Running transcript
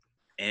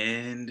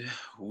And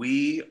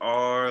we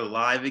are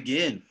live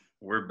again.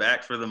 We're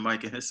back for the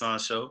Mike and Hassan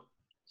show.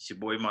 It's your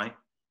boy Mike.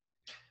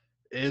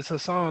 It's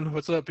Hassan.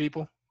 What's up,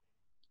 people?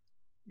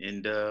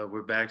 And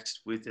we're back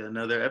with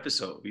another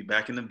episode. We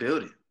back in the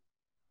building.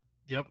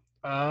 Yep.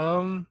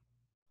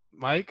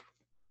 Mike,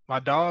 my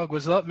dog.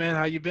 What's up, man?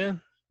 How you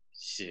been?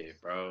 Shit,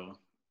 bro.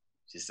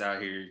 Just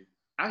out here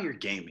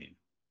gaming.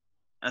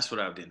 That's what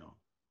I've been on.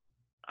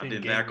 I've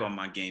Been been back gaming. on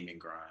my gaming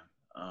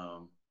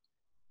grind.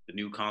 The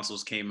new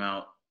consoles came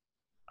out.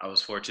 I was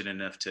fortunate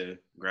enough to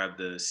grab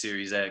the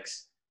Series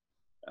X.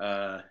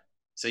 Uh,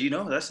 so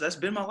that's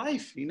been my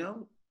life.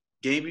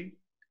 Gaming,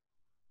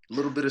 a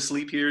little bit of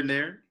sleep here and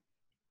there.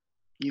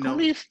 You Who know,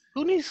 needs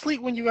who needs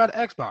sleep when you got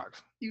an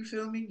Xbox? you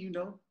feel me?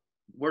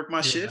 Work my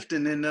Yeah. shift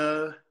and then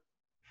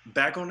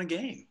back on the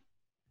game.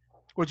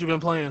 What you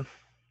been playing?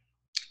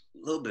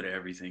 A little bit of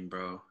everything,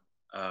 bro.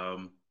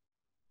 Um,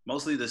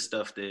 Mostly the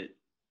stuff that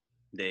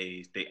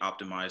they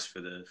optimized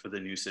for the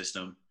new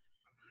system.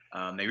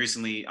 They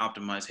recently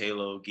optimized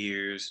Halo,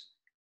 Gears.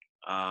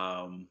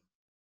 Um,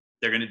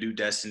 they're gonna do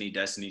Destiny.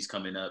 Destiny's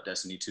coming up.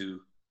 Destiny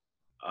 2.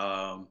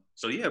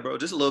 So yeah, bro,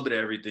 just a little bit of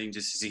everything,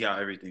 just to see how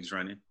everything's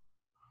running.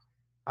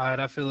 All right,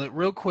 I feel it.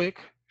 Real quick,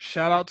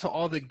 shout out to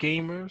all the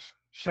gamers.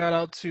 Shout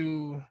out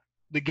to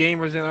the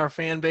gamers in our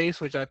fan base,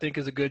 which I think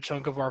is a good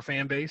chunk of our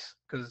fan base,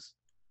 because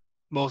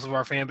most of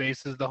our fan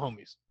base is the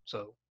homies.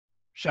 So,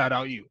 shout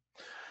out you.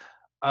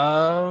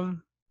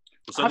 Um,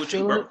 What's up I with you,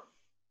 feel bro? it.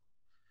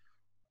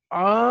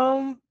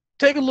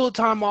 Take a little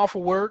time off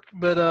of work,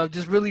 but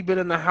just really been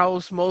in the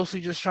house,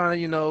 mostly just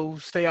trying to,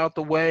 stay out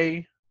the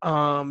way.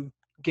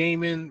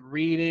 Gaming,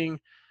 reading.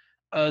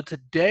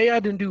 Today I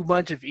didn't do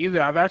much of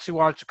either. I've actually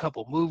watched a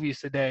couple movies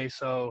today,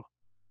 so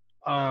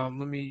let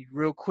me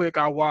real quick.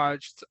 I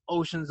watched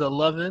Ocean's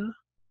 11.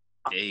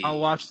 I Hey,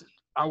 watched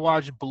I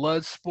watched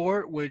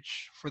Bloodsport,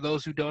 which for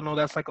those who don't know,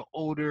 that's like an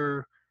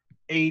older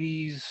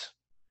 '80s,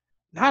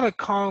 not a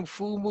kung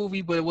fu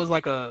movie, but it was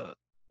like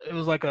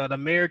an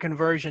American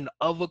version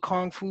of a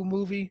kung fu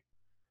movie.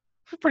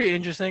 It's pretty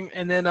interesting.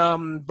 And then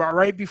but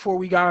right before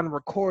we got on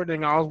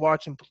recording, I was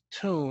watching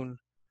Platoon.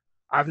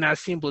 I've not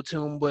seen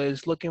Platoon, but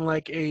it's looking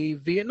like a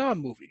Vietnam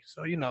movie.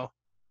 So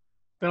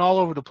been all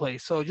over the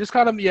place. So just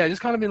kind of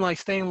been like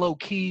staying low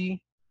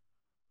key.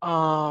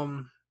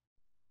 Um,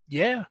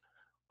 yeah.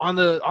 On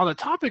the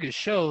topic of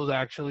shows,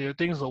 actually, or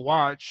things to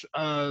watch,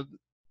 I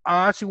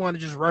actually want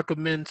to just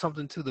recommend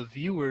something to the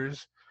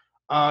viewers.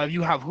 If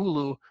you have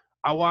Hulu,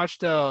 I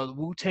watched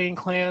Wu Tang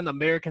Clan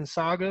American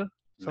Saga.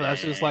 So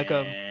that's just like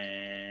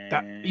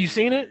that. You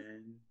seen it?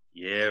 man.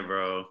 Yeah,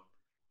 bro.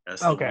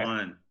 That's the Okay,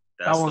 one.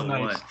 that That's one's the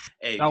one. nice.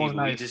 Hey, That one's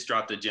people, we nice. just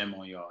dropped a gem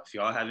on y'all. If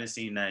y'all haven't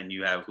seen that and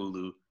you have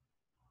Hulu,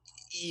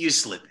 you're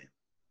slipping.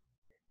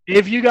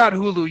 If you got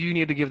Hulu, you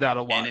need to give that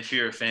a And if watch.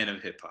 you're a fan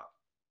of hip hop,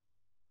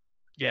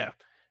 Yeah,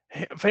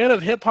 fan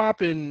of hip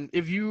hop, and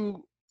if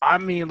you, I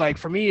mean, like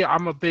for me,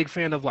 I'm a big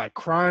fan of like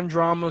crime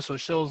drama, so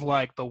shows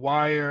like The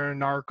Wire,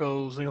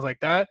 Narcos, things like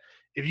that.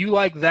 If you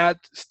like that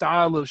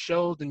style of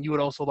shows, then you would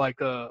also like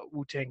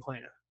Wu Tang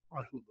Clan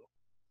on Hulu.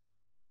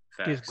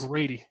 Gets facts.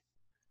 Grady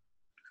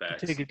to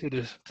take Facts.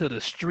 it to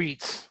the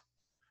streets.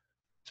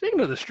 Speaking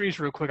of the streets,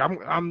 real quick,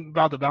 I'm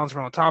about to bounce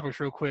around topics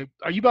real quick.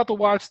 Are you about to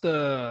watch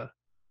the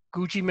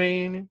Gucci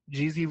Mane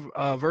Jeezy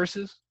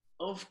verses?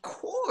 Of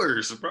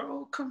course,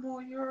 bro. Come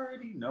on, you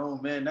already know,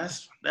 man.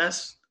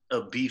 That's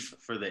a beef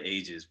for the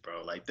ages,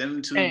 bro. Like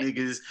them two And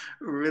niggas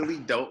really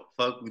don't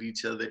fuck with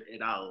each other,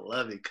 and I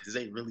love it because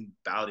they really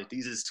bout it.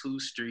 These is two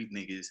street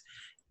niggas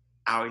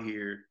out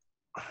here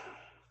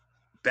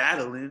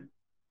battling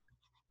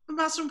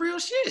about some real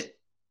shit.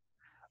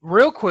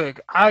 real quick,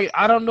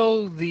 I don't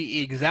know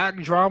the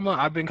exact drama.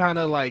 I've been kind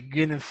of like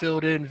getting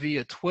filled in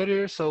via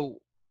Twitter,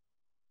 so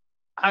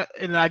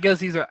I guess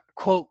these are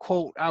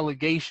quote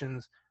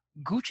allegations.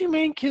 Gucci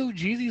Mane killed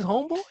Jeezy's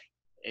homeboy?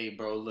 Hey,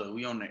 bro, look,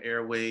 we on the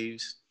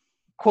airwaves.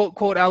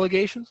 Quote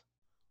allegations.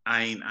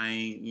 I ain't, I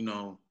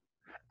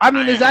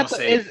mean, I is ain't gonna that the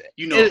say,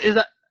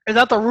 is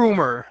that the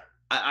rumor?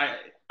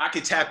 I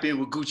could tap in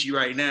with Gucci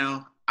right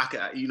now. I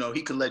could,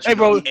 he could let Hey you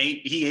know bro,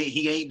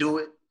 he ain't do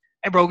it.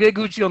 hey bro, get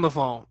Gucci on the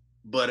phone.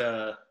 But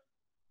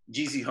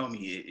GZ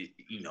homie,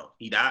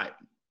 he died.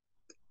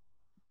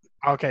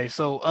 Okay,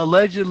 so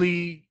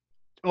allegedly,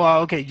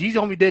 well, okay, Jeezy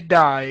homie did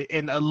die,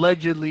 and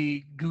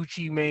allegedly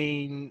Gucci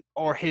Mane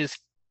or his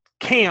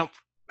camp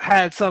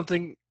had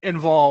something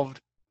involved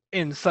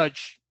in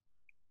such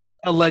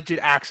alleged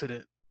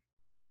accident.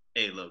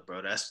 Hey, look,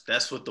 bro,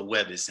 that's what the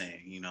web is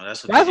saying.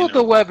 That's what the That's what the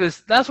inner. web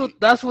is. That's what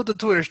the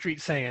Twitter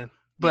street's saying.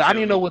 You But feel me? I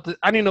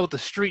didn't know what the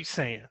street's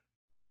saying.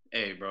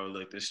 Hey, bro,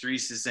 look, the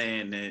streets is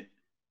saying that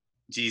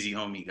GZ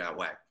homie got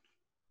whacked.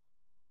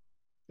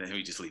 Then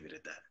we just leave it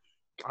at that.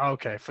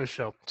 Okay, for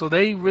sure. So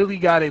they really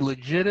got a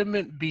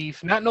legitimate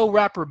beef, not no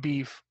rapper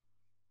beef,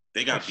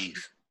 They a, got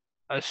beef.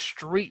 a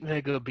street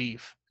nigga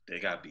beef, They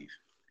got beef.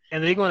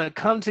 and they're gonna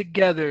come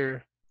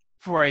together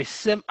for a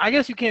sim. I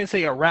guess you can't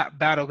say a rap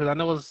battle because I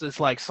know it's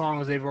like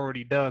songs they've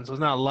already done, so it's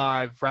not a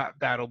live rap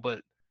battle,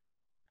 but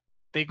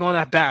they're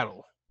gonna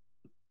battle.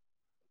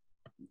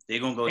 They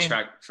gonna go And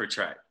track for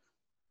track.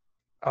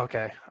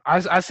 Okay,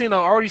 I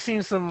already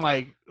seen some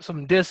like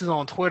some disses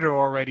on Twitter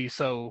already.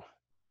 So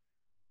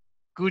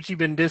Gucci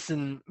been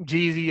dissing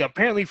Jeezy.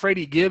 Apparently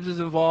Freddie Gibbs is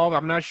involved.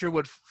 I'm not sure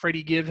what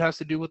Freddie Gibbs has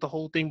to do with the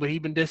whole thing, but he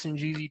been dissing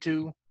Jeezy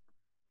too.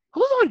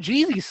 Who's on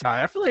Jeezy's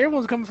side? I feel like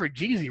everyone's coming for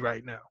Jeezy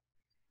right now.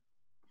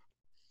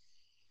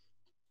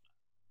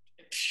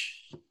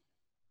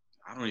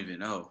 I don't even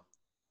know.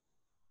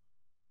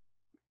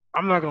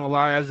 I'm not gonna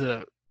lie,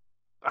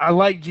 I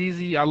like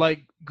Jeezy, I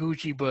like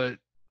Gucci, but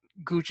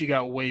Gucci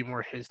got way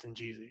more hits than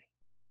Jeezy.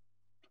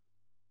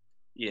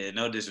 Yeah,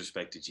 no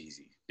disrespect to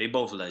Jeezy. They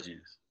both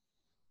legends,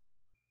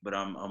 but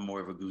I'm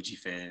more of a Gucci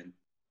fan.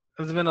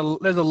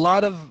 There's a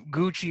lot of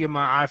Gucci in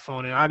my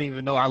iPhone, and I didn't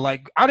even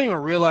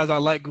realize I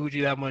like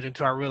Gucci that much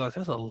until I realized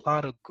there's a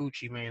lot of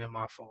Gucci man in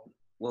my phone.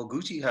 Well,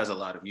 Gucci has a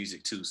lot of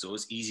music too, so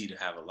it's easy to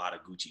have a lot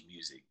of Gucci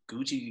music.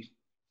 Gucci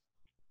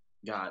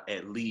got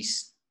at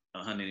least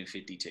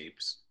 150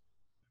 tapes,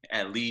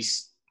 at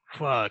least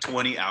Fuck,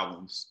 20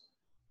 albums.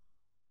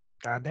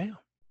 goddamn.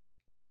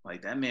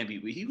 Like that man,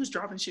 he was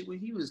dropping shit when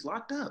he was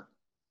locked up,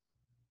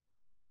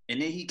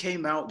 and then he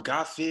came out,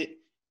 got fit,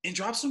 and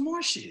dropped some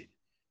more shit.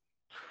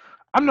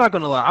 I'm not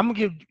gonna lie. I'm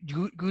gonna give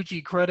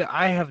Gucci credit.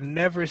 I have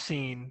never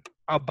seen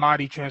a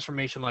body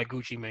transformation like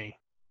Gucci made.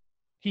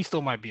 He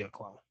still might be a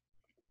clone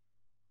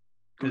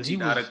because Gucci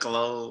not a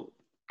clone.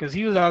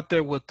 he was out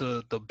there with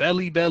the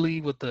belly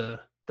with the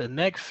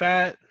neck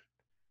fat.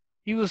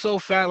 He was so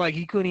fat like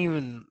he couldn't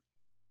even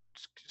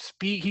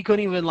speak. He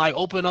couldn't even like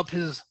open up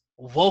his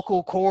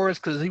vocal cords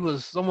because he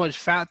was so much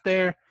fat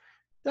there.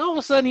 Then all of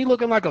a sudden he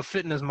looking like a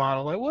fitness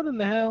model. Like what in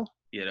the hell?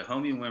 Yeah, the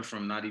homie went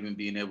from not even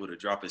being able to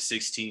drop a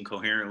 16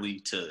 coherently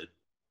to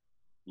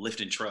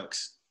lifting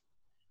trucks.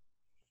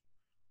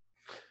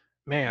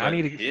 Man, I But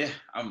need to yeah,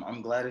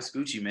 I'm glad it's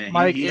Gucci, man.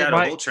 Mike. He It had a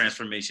might. whole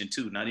transformation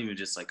too, not even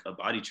just like a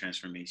body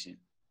transformation. I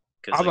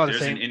Because was like about to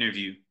there's say an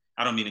interview.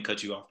 I don't mean to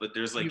cut you off, but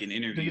there's like you an do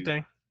your interview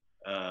thing.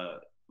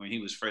 when he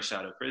was fresh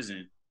out of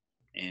prison,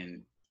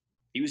 and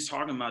he was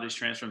talking about his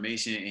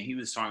transformation, and he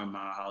was talking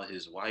about how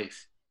his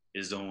wife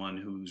is the one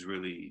who's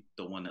really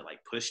the one that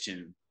like pushed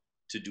him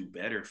to do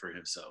better for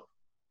himself,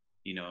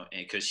 you know,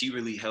 and because she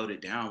really held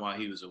it down while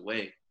he was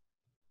away,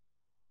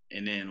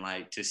 and then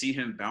like to see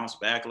him bounce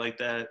back like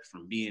that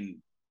from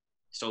being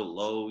so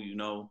low, you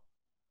know,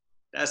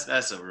 that's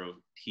a real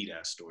heat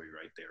ass story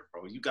right there,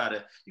 bro. You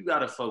gotta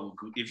fuck with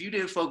Gucci. If you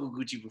didn't fuck with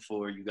Gucci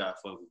before, you gotta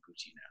fuck with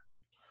Gucci now.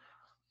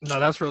 No,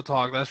 that's real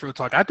talk. That's real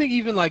talk. I think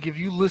even like if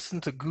you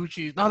listen to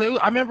Gucci,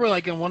 I remember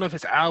like in one of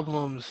his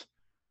albums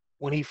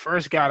when he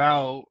first got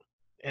out,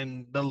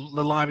 and the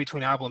line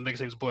between album and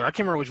mixtapes blur. I can't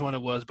remember which one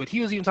it was, but he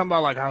was even talking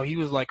about like how he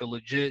was like a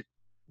legit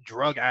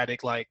drug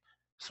addict, like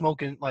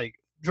smoking, like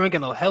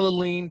drinking a hella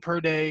lean per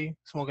day,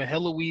 smoking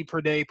hella weed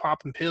per day,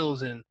 popping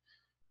pills, and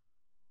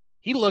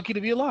he lucky to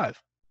be alive.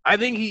 I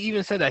think he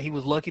even said that he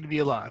was lucky to be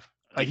alive.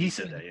 I Like think he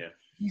said that, yeah.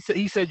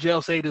 he said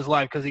jail saved his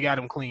life because he got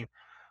him clean.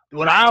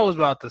 What I was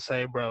about to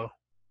say, bro,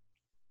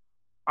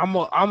 I'm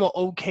a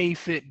okay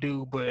fit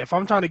dude, but if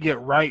I'm trying to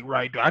get right,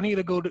 do I need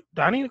to go to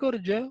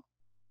jail?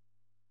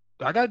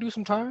 Do I gotta do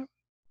some time?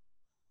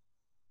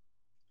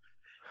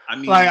 I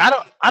Like mean,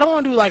 I don't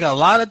want to do like a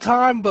lot of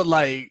time, but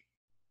like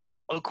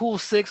a cool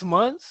 6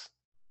 months,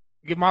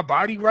 get my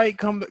body right,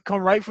 come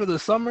right for the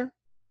summer,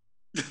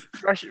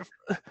 fresh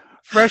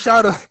fresh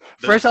out of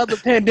the fresh out the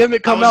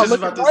pandemic, I come was out just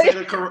looking about to say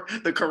right.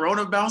 the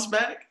Corona bounce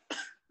back.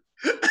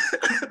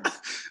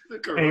 The Hey,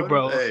 Corona,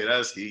 bro, hey,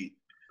 that's heat.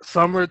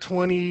 summer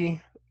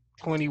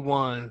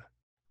 2021.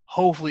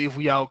 Hopefully, if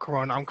we out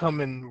Corona, I'm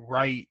coming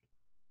right.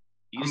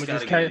 You I'm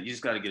just gonna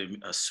just gotta get carry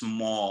a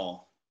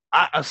small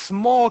a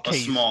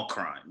case. small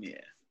crime,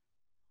 yeah.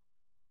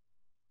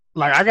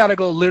 Like I gotta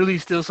go literally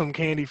steal some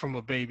candy from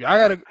a baby.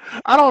 I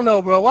don't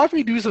know, bro. Watch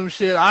me do some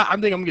shit. I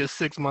think I'm gonna get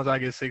 6 months. I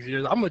get 6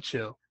 years. I'm gonna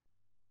chill.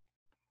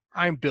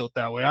 I ain't built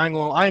that way. I ain't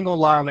gonna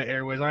lie on the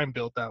airways. I ain't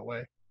built that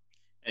way.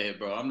 Hey,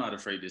 bro, I'm not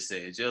afraid to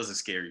say it. Jail's a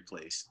scary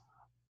place.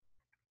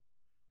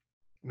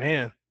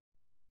 Man,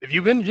 if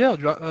you've been in jail,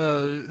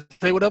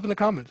 say what up in the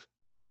comments.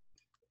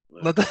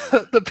 Let Look,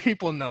 man. the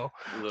people know.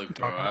 Look,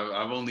 bro. Talking.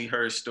 I've only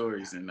heard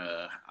stories, and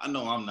I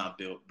know I'm not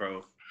built,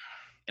 bro.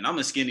 And I'm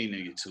a skinny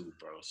nigga too,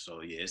 bro. So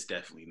yeah, it's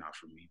definitely not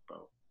for me,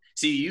 bro.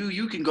 See,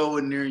 you can go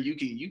in there, you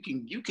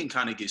can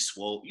kind of get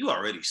swole. You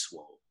already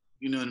swole.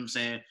 You know what I'm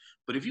saying?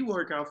 But if you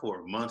work out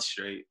for a month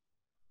straight,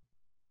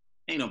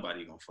 ain't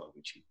nobody gonna fuck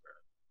with you, bro.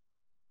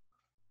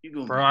 You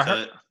gonna Bro, be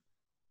cut. You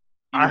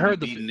I gonna be heard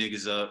the beating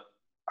niggas up.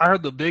 I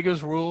heard the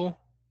biggest rule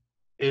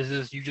is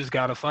this: you just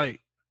gotta fight.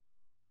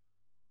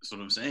 That's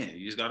what I'm saying.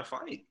 You just gotta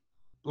fight.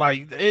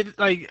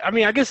 I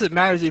mean, I guess it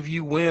matters if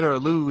you win or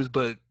lose,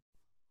 but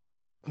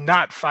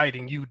not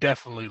fighting, you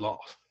definitely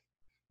lost.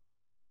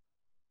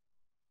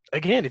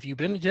 Again, if you've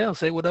been in jail,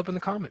 say what up in the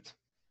comments.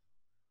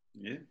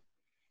 Yeah.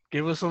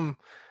 Give us some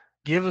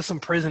give us some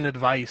prison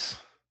advice.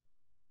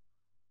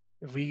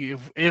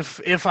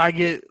 If I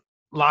get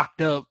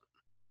locked up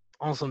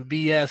on some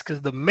BS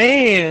because the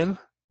man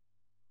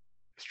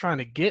is trying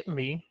to get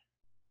me,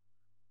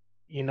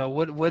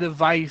 what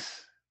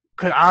advice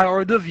could I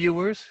or the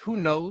viewers, who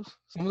knows?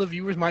 Some of the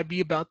viewers might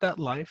be about that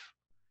life.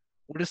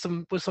 What is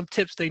some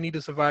tips they need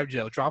to survive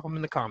jail? Drop them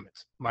in the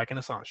comments. Mike and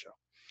Hassan show.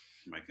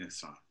 Mike and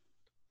Hassan.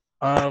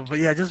 But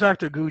yeah, just back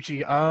to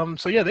Gucci.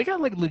 So yeah, they got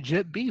like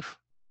legit beef.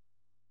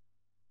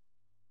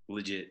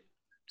 Legit.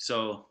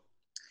 So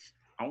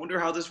I wonder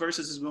how this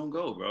versus is gonna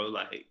go, bro.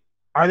 Like,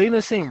 Are they in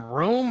the same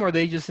room or are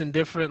they just in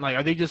different like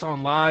are they just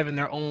on live in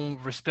their own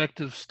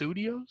respective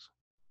studios?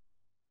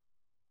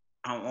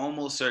 I'm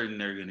almost certain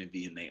they're gonna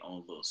be in their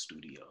own little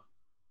studio.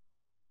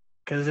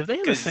 Because if they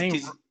in the Cause, same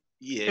cause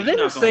yeah, if you're they in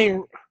the not gonna,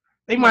 same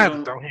they you're might not have to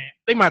gonna, throw hands.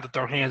 They might have to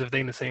throw hands if they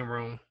in the same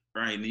room.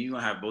 right? And then you're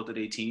gonna have both of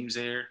their teams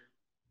there.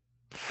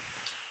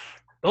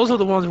 Those are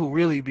the ones who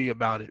really be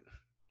about it.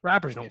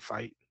 Rappers Yeah, don't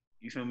fight.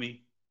 you feel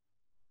me?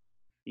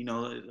 You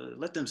know,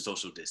 let them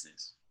social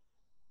distance.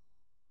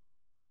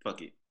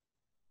 Fuck it.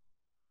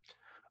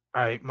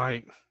 All right,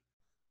 Mike.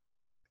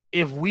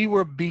 If we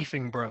were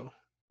beefing, bro,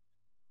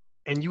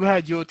 and you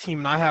had your team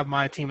and I have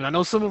my team, and I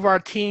know some of our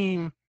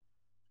team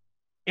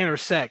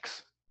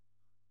intersects,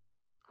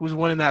 who's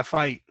winning that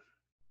fight?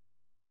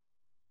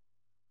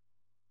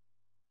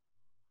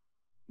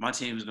 My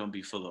team is gonna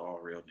be full of all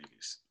real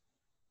niggas,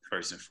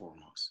 first and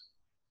foremost.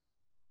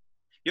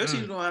 Your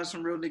team's Mm. gonna have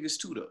some real niggas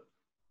too, though.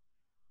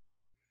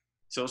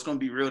 So it's gonna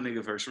be real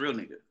nigga versus real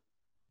nigga.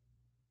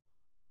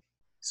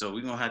 So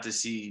we're gonna have to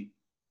see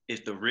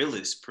if the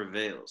realist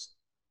prevails.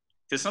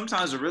 Because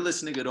sometimes the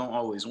realist nigga don't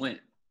always win.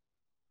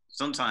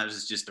 Sometimes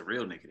it's just the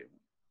real nigga that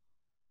wins.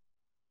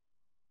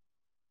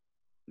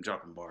 I'm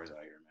dropping bars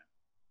out here, man.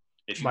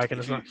 If you Mike and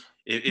if you Hassan. Mike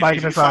if and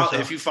you Hassan follow show.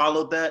 if you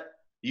followed that,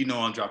 you know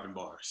I'm dropping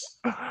bars.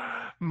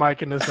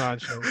 Mike and Hassan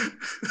show.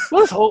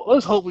 Let's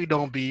hope we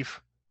don't beef.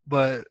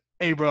 But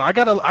hey, bro, I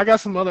got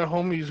some other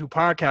homies who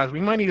podcast. We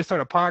might need to start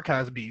a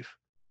podcast beef.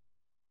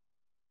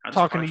 How does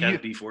Talking to you.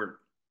 podcast beef work?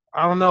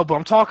 I don't know, but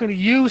I'm talking to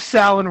you,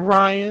 Sal and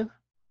Ryan.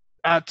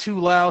 At Too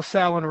Loud,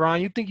 Sal and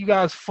Ryan. You think you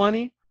guys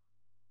funny?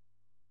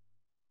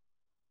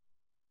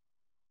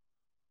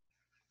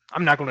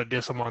 I'm not gonna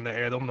diss them on the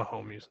air. Them the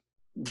homies.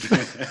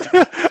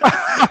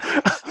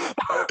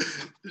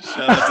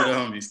 Shout out to the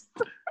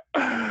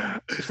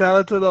homies. Shout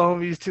out to the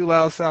homies, Too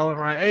Loud, Sal and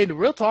Ryan. Hey, the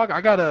real talk,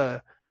 I got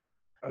a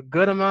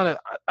good amount of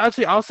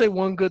actually I'll say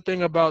one good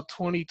thing about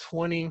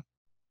 2020.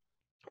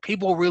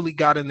 People really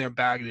got in their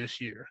bag this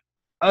year.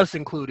 Us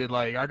included.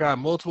 Like I got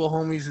multiple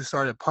homies who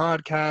started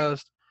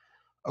podcasts.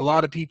 A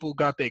lot of people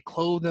got their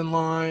clothing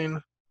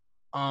line.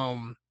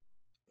 Um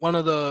one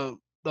of the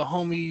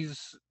homies,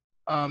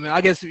 and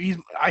I guess he's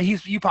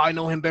you probably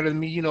know him better than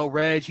me. You know,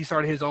 Reg. He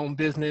started his own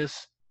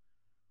business.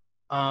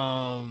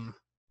 Um,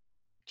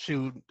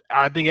 shoot,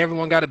 I think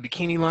everyone got a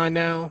bikini line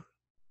now.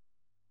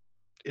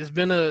 It's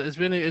been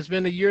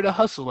a year to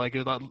hustle. Like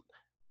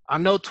I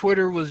know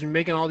Twitter was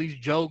making all these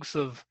jokes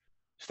of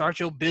start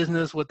your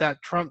business with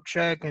that Trump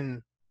check,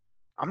 and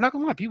I'm not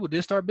gonna lie, people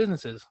did start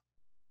businesses.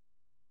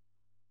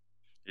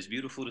 It's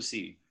beautiful to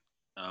see.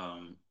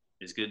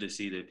 It's good to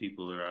see that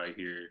people are out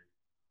here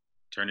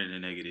turning the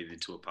negative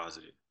into a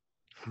positive.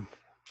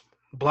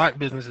 Black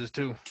businesses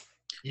too,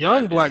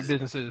 young Black black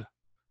business. businesses.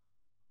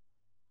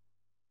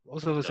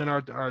 Most of us in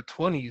So, our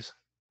 20s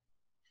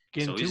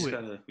getting so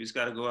to it. we just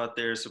gotta go out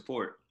there and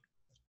support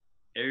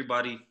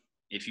everybody.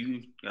 If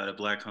you got a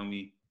black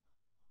homie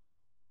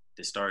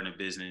that's starting a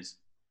business,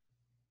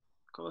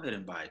 go ahead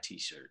and buy a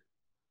T-shirt,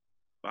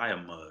 buy a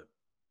mug,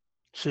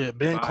 Shit,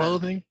 Ben buy.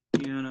 Clothing.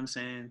 You know what I'm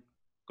saying?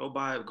 Go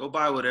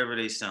buy whatever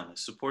they selling.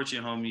 Support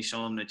your homie.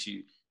 Show them that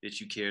you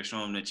care. Show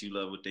them that you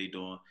love what they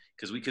doing.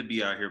 Because we could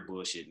be out here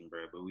bullshitting,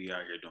 bro, but we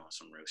out here doing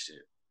some real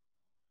shit.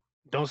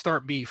 Don't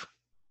start beef.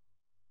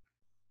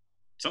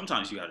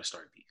 Sometimes you got to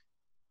start beef.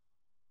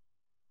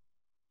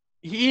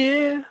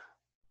 Yeah.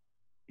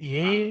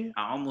 Yeah.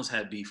 I almost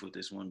had beef with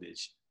this one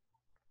bitch.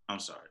 I'm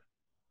sorry.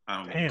 I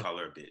don't mean to Damn. call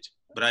her a bitch,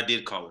 but I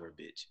did call her a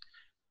bitch.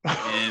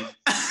 And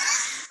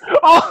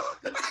Oh.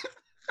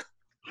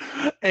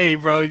 Hey,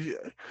 bro.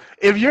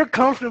 If you're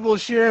comfortable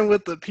sharing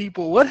with the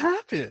people, what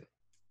happened?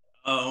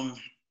 all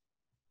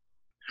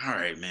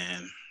right,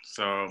 man.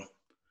 So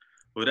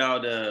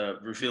without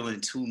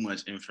revealing too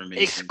much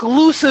information,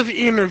 Exclusive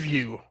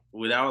interview on the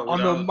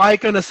without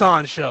Mike and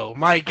Hassan show.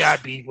 Mike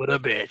got beat with a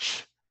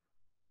bitch.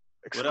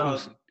 without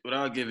Exclusive.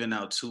 without giving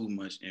out too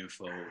much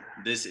info,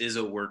 this is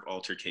a work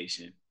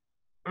altercation.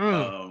 Mm.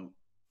 Um,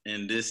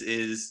 and this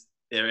is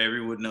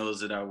everyone knows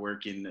that I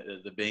work in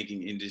the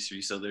banking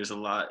industry, so there's a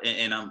lot,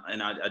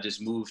 I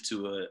just moved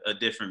to a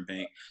different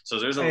bank, so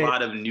there's a Hey,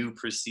 lot of new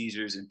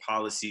procedures and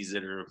policies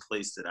that are in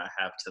place that I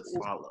have to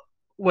follow.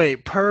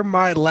 wait, per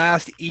my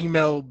last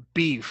email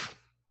beef.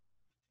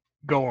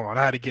 Go on.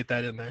 I had to get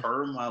that in there.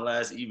 Per my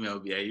last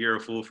email, yeah, you're a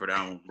fool for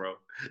that one, bro.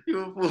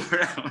 You're a fool for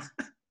that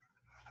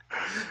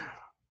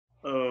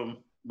one.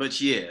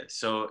 But yeah,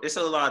 so it's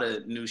a lot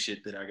of new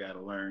shit that I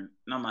gotta learn,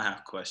 and I'm gonna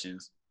have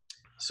questions.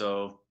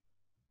 So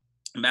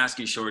I'm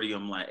asking Shorty,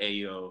 I'm like, hey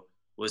yo,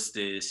 what's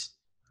this?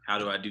 How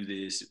do I do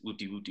this?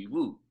 Whoopty whoopty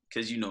whoop.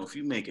 Because you know, if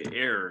you make an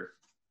error,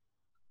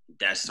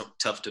 that's so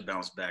tough to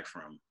bounce back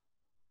from.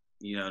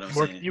 You know what I'm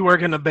saying? You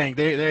work in the bank.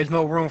 There's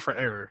no room for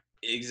error.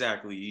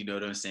 exactly. You know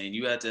what I'm saying?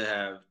 You had to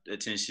have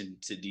attention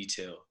to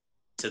detail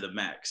to the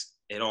max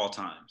at all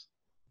times.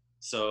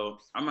 So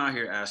I'm out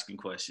here asking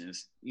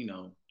questions,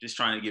 just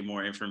trying to get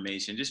more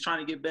information, just trying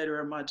to get better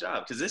at my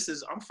job.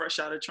 Because I'm fresh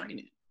out of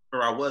training,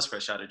 or I was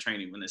fresh out of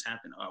training when this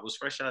happened. I was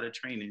fresh out of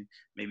training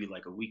maybe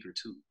like a week or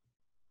two.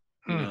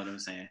 You Hmm. know what I'm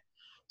saying?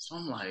 So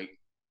I'm like,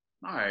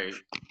 all right,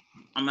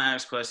 I'm gonna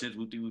ask questions,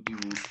 whoopty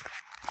whoopty whoop,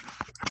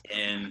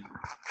 and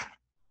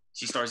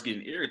she starts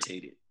getting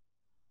irritated,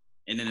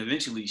 and then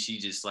eventually she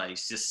just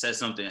says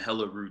something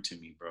hella rude to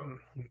me, bro.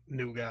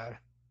 New guy.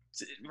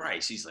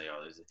 Right? She's like,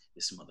 oh,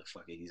 this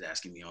motherfucker, he's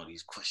asking me all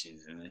these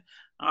questions, and then,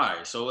 all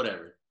right, so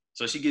whatever.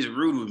 So she gets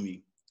rude with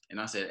me,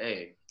 and I said,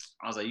 hey,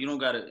 I was like, you don't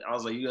gotta, I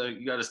was like,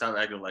 you gotta stop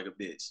acting like a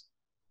bitch.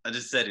 I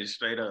just said it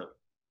straight up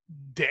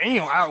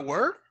Damn, at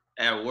work?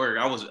 at work.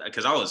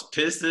 Because I was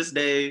pissed this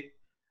day.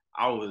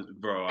 I was,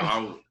 bro,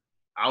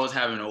 I was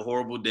having a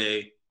horrible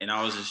day, and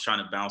I was just trying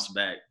to bounce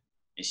back,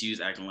 and she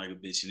was acting like a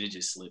bitch, and it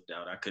just slipped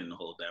out. I couldn't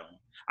hold that one.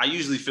 I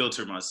usually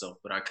filter myself,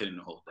 but I couldn't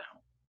hold that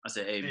one. I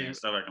said, hey Hey, man,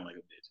 stop acting like a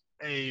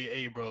bitch.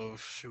 hey, bro,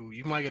 shoot,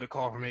 you might get a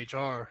call from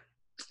HR.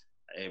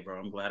 Hey, bro,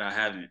 I'm glad I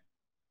haven't.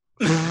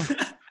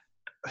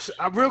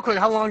 Real quick,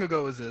 how long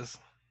ago was this?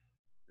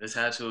 This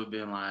had to have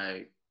been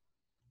like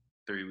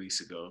 3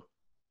 weeks ago.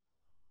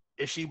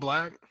 Is she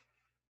black?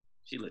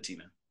 She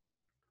Latina.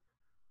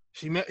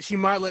 She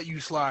might let you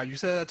slide. You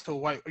said that to a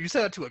white. You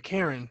said that to a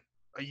Karen,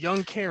 a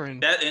young Karen.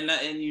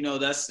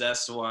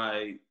 That's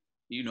why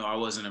I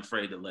wasn't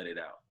afraid to let it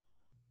out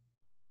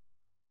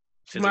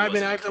She because it might have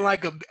been wasn't a acting Karen.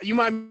 like a. You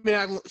might be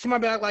acting. She might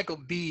be acting like a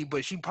B,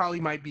 but she probably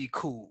might be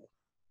cool.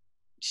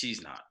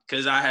 She's not,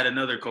 because I had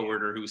another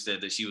coworker who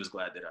said that she was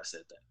glad that I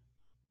said that.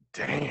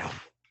 Damn.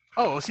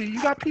 Oh, see,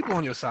 you got people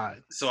on your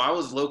side. So I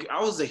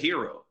was a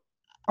hero.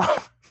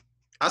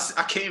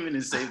 I came in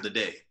and saved the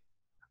day.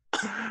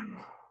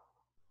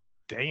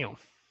 Damn.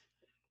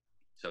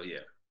 So yeah,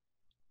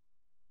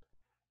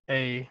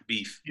 Hey,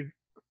 beef.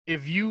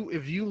 if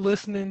you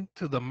listening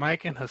to the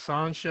Mike and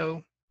Hassan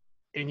show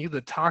and you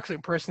the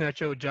toxic person at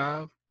your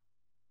job,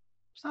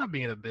 stop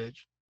being a bitch.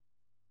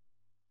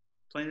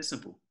 Plain and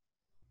simple.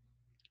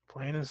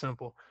 Plain and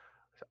simple.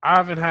 I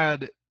haven't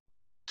had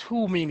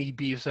too many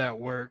beefs at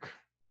work.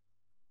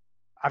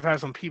 I've had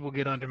some people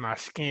get under my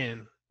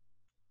skin.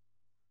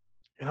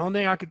 And the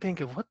only thing I could think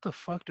of, what the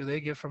fuck do they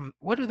get from?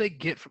 What do they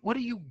get? What do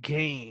you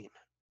gain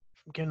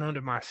from getting under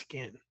my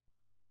skin?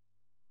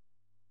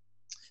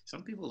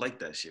 Some people like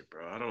that shit,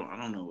 bro. I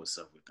don't know what's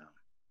up with them.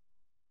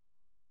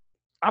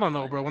 I don't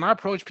know, Like, bro. When I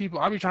approach people,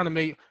 I be trying to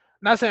make.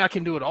 Not saying I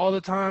can do it all the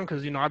time,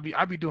 because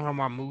I be doing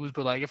my moves.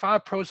 But like, if I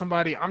approach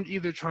somebody, I'm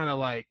either trying to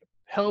like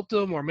help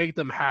them or make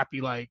them happy.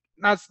 Like,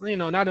 not in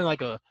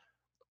like a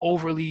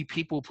overly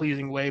people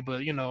pleasing way,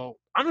 but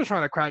I'm just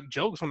trying to crack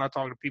jokes when I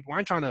talk to people. I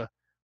ain't trying to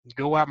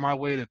go out my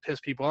way to piss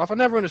people off. I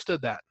never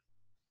understood that.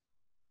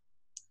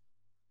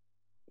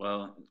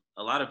 well,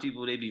 a lot of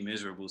people they be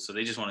miserable, so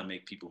they just want to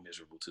make people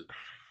miserable too.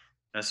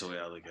 That's the way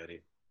I look at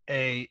it.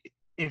 A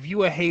If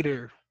you a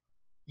hater,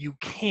 you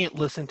can't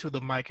listen to the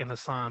Mike and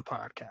Hassan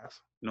podcast.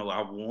 No,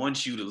 I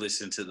want you to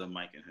listen to the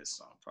Mike and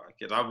Hassan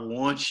podcast. I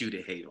want you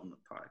to hate on the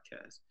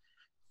podcast.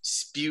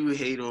 Spew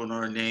hate on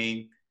our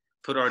name,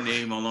 put our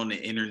name all on the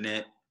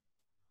internet,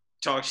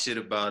 talk shit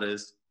about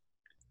us.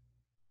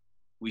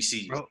 We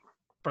see you.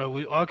 Bro,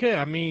 okay.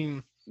 I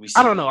mean, We I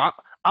see don't you. know.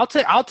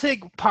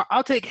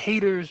 I'll take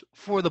haters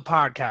for the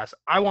podcast.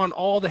 I want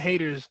all the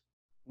haters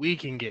we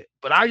can get.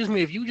 But I just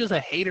mean, if you just a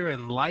hater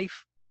in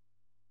life,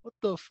 what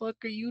the fuck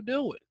are you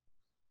doing?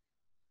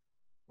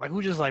 Like,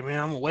 who just like, man,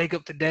 I'm gonna wake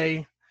up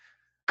today,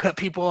 cut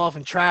people off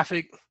in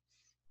traffic,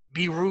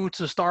 be rude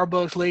to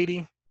Starbucks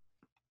lady,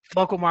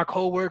 fuck with my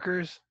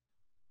coworkers,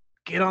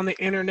 get on the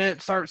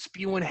internet, start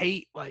spewing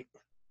hate. Like,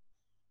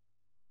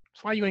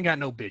 that's why you ain't got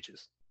no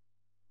bitches.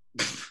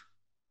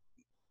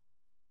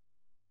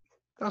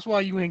 That's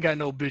why you ain't got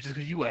no bitches,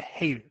 because you a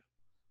hater.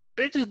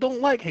 Bitches don't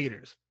like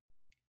haters.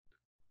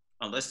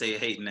 Unless they a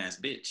hating ass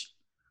bitch.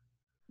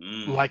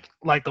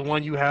 Like the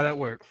one you had at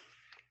work.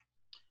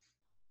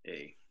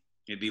 Hey,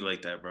 it'd be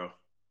like that, bro.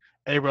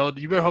 Hey, bro,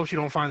 you better hope she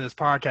don't find this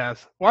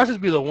podcast. Watch this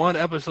be the one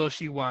episode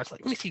she watched. Like,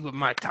 let me see what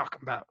Mike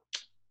talking about.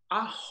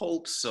 I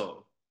hope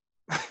so.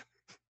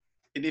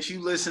 And if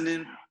you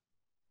listening,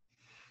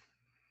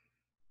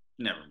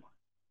 never mind.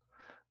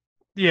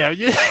 Yeah.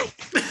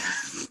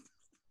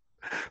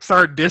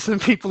 Start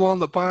dissing people on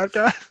the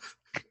podcast.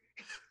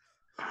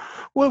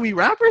 What, we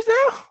rappers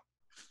now?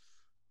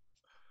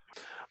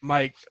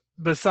 Mike,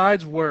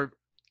 besides work,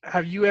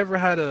 have you ever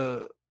had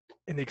an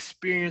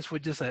experience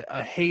with just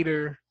a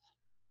hater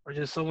or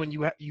just someone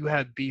you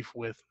had beef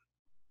with?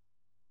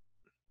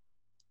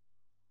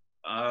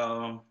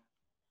 um,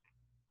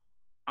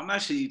 I'm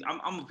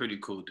a pretty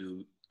cool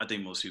dude. I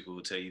think most people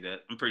will tell you that.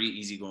 I'm pretty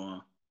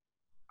easygoing.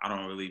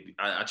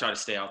 I try to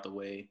stay out the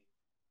way.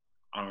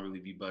 I don't really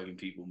be bugging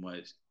people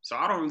much. So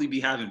I don't really be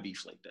having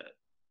beef like that.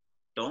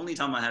 The only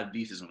time I have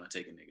beef is when I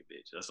take a nigga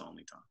bitch. That's the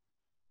only time.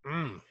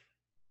 Mm.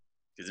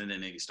 Because then the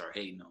niggas start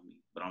hating on me.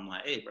 But I'm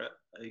like, hey, bro,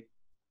 like,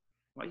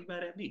 why you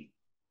mad at me?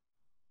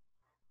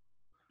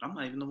 I'm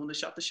not even the one that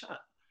shot the shot.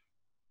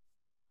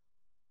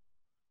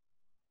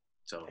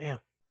 So Damn.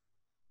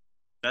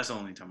 that's the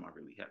only time I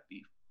really have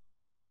beef.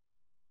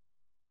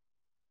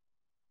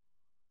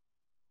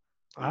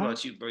 All What right.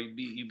 about you, bro?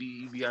 You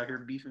be out here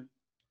beefing?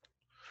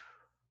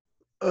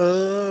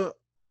 Uh,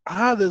 I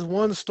have this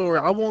one story.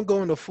 I won't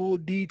go into full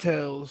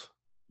details,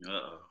 Uh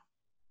oh.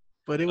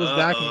 but it was Uh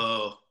back in.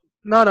 oh.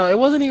 No, it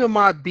wasn't even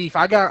my beef.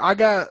 I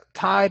got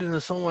tied into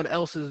someone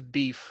else's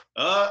beef.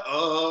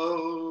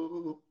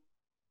 Uh-oh.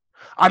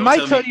 I Don't might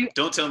tell tell me you.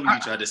 don't tell me I,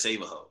 you tried to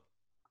save a hoe.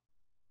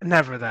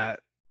 never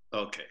that.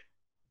 Okay.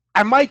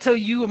 I might tell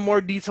you in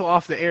more detail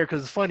off the air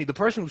because it's funny. The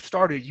person who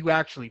started, you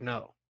actually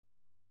know,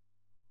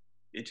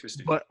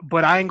 Interesting.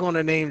 but I ain't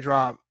gonna name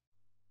drop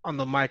on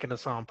the Mike and the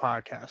Song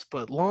podcast.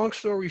 But long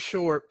story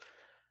short,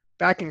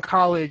 back in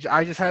college,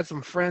 I just had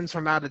some friends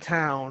from out of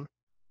town,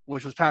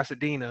 which was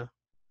Pasadena,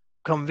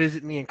 come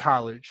visit me in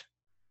college.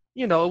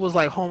 You know, it was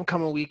like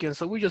homecoming weekend,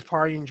 so we just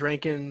partying,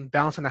 drinking,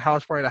 bouncing the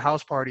house party to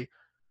house party.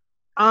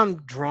 I'm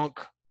drunk,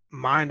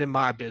 minding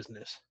my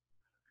business.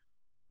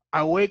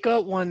 I wake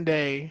up one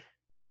day,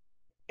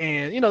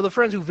 and the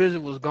friends who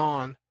visit was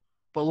gone.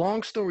 But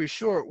long story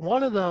short,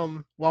 one of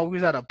them, while we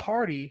was at a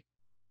party,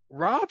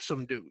 robbed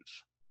some dudes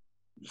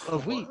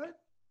of weed, What?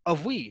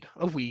 of weed.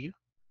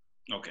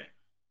 Okay.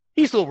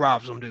 He still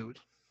robs some dudes.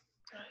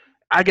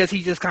 I guess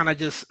he just kind of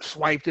just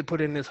swiped it,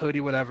 put it in his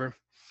hoodie, whatever.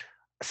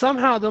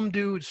 Somehow them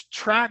dudes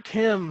tracked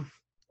him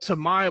to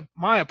my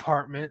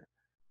apartment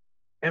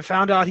and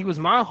found out he was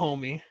my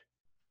homie,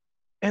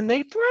 and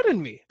they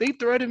threatened me. They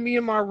threatened me,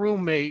 and my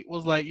roommate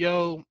was like,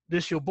 "Yo,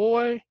 this your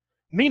boy?"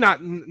 Me not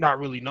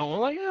really knowing,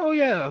 like, "Oh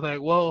yeah."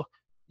 Like, well,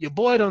 your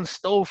boy done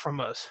stole from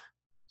us,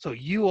 so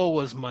you owe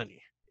us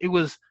money. It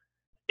was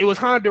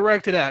kind of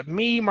directed at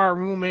me, my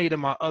roommate,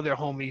 and my other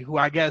homie, who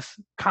I guess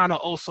kind of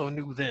also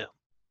knew them,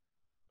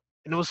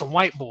 and it was some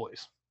white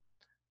boys.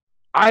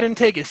 I didn't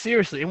take it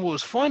seriously, and what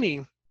was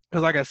funny,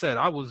 because like I said,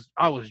 I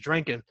was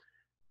drinking.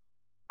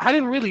 I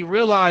didn't really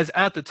realize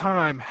at the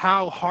time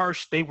how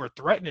harsh they were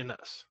threatening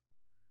us.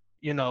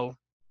 You know,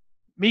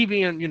 me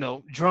being,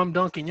 drum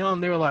dunking young,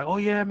 they were like, "Oh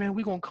yeah, man,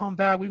 we gonna come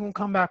back. We gonna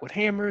come back with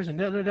hammers and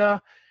da da da."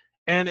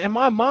 And in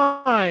my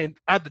mind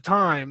at the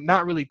time,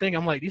 not really thinking,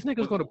 I'm like, these niggas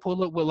What, gonna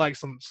pull up with like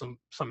some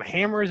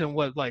hammers and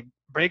what, like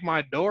break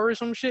my door or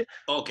some shit.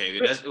 okay,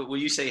 that's when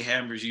you say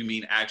hammers, you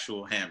mean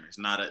actual hammers,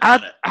 not a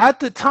At not a at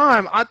the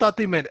time, I thought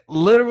they meant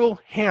literal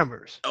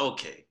hammers.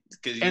 okay.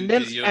 Cause And you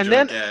then cause you're and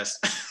then drunk ass.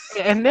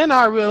 and then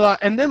I realized,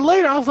 and then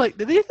later I was like,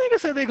 did these niggas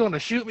say they're gonna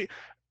shoot me?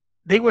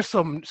 They were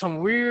some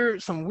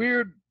weird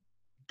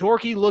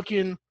dorky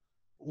looking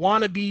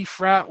wannabe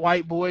frat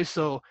white boys.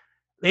 So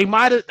they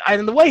might have.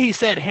 And the way he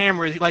said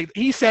hammers, like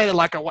he said it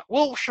like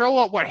we'll show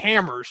up with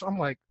hammers. I'm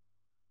like,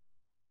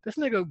 this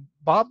nigga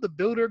Bob the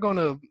Builder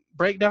gonna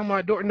break down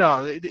my door?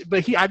 No,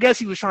 but I guess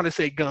he was trying to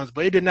say guns,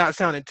 but it did not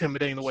sound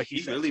intimidating the way he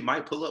He said it. really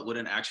might pull up with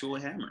an actual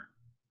hammer.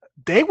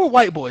 They were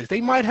white boys. They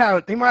might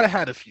have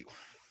had a few.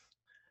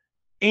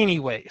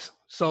 Anyways,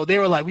 so they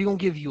were like, we gonna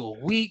give you a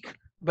week.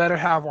 Better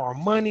have our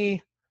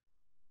money.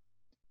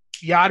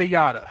 Yada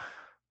yada.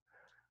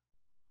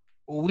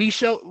 We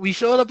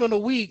showed up in a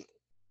week,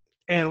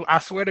 and I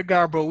swear to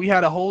God, bro, we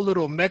had a whole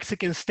little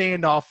Mexican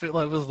standoff. It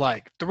was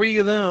like three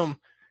of them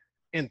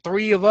and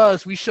three of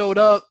us. We showed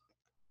up.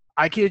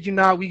 I kid you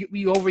not.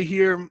 We over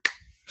here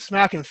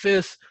smacking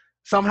fists.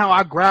 Somehow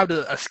I grabbed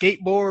a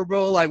skateboard,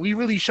 bro. Like we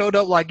really showed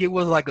up like it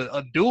was like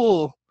a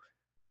duel.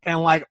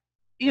 And like,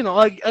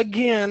 like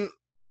again,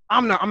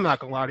 I'm not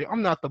gonna lie to you.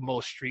 I'm not the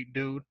most street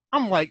dude.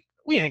 I'm like,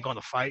 we ain't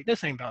gonna fight.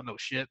 This ain't about no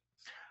shit.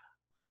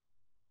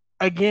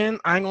 Again,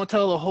 I ain't gonna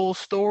tell the whole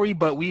story,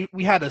 but we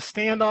had a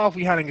standoff.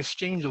 We had an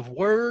exchange of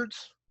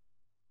words.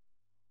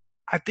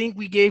 I think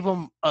we gave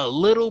him a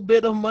little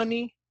bit of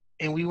money,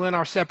 and we went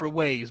our separate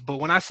ways. But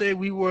when I say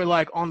we were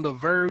like on the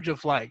verge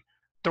of like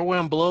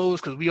throwing blows,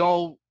 because we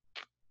all,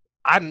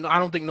 I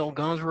don't think no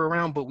guns were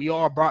around, but we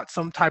all brought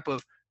some type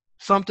of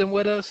something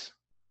with us.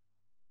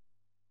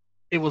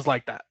 It was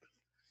like that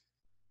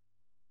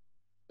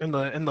in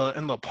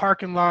the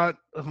parking lot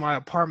of my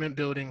apartment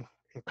building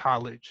in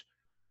college,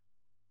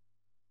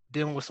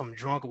 dealing with some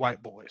drunk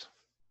white boys.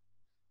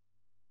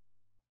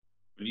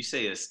 When you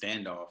say a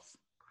standoff,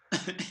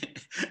 and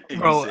you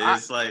Bro, say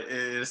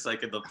it's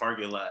like in the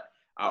parking lot,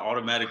 I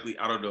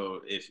don't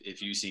know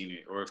if you've seen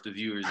it or if the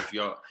viewers, if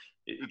y'all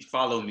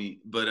follow me,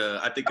 but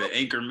I think an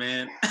anchor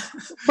man.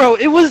 bro,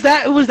 it was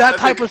that I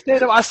type think of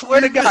standoff. I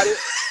swear to God,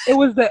 it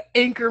was the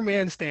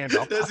Anchorman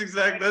standoff.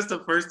 that's the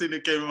first thing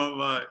that came to my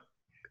mind.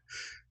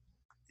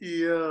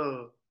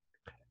 Yo.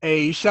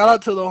 Hey, shout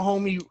out to the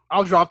homie.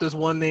 I'll drop this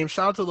one name.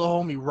 Shout out to the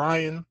homie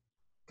Ryan,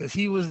 because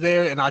he was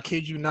there, and I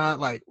kid you not,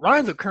 like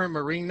Ryan's a current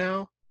Marine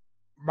now.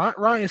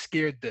 Ryan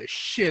scared the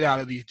shit out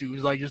of these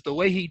dudes. Like just the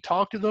way he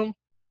talked to them,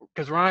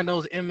 because Ryan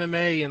knows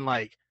MMA and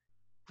like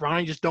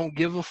Ryan just don't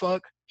give a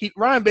fuck.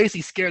 Ryan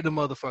basically scared the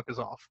motherfuckers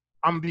off.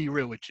 I'm gonna be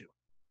real with you.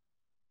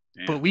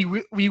 But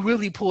Damn. we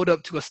really pulled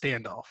up to a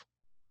standoff,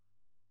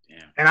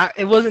 Damn. and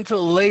it wasn't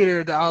until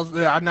later that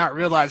I not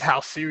realized how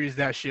serious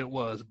that shit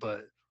was.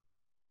 But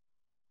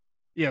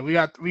Yeah, we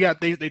got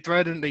they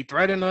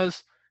threatened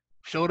us,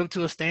 showed up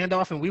to a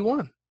standoff, and we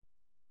won.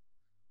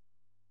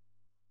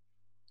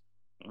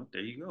 Well,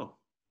 there you go.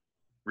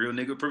 Real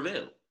nigga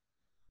prevailed.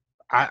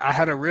 I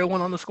had a real one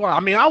on the squad. I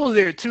mean, I was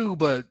there too,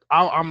 but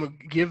I'm gonna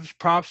give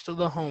props to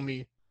the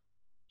homie.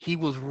 He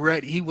was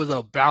ready. He was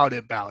about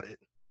it.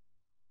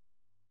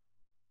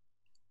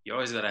 You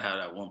always gotta have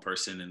that one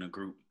person in a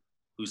group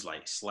who's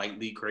like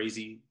slightly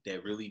crazy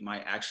that really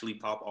might actually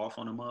pop off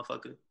on a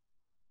motherfucker.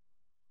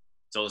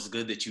 So it's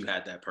good that you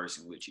had that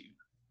person with you.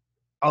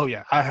 Oh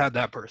yeah, I had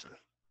that person.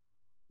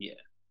 Yeah,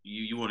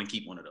 you want to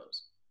keep one of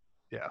those.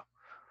 Yeah.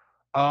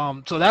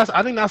 So that's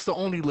I think that's the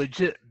only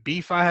legit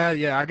beef I had.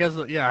 Yeah, I guess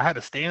yeah, I had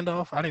a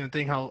standoff. I didn't even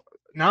think how.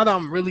 Now that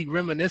I'm really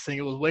reminiscing,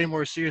 it was way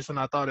more serious than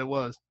I thought it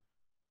was.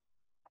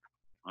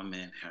 My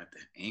man had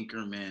the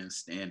Anchorman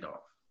standoff.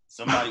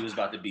 Somebody was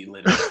about to be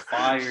lit on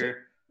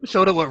fire.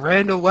 Showed up with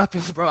random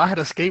weapons, bro. I had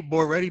a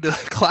skateboard ready to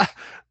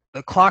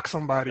clock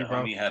somebody, The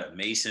bro. homie had a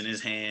mace in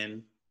his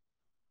hand.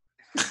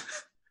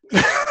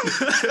 and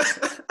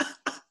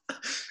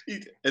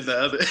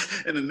the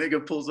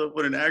nigga pulls up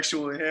with an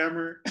actual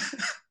hammer.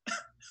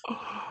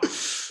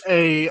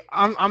 Hey,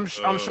 I'm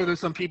sure there's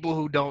some people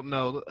who don't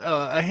know.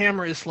 A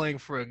hammer is slang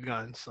for a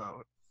gun.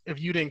 So if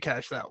you didn't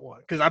catch that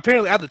one, because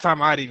apparently at the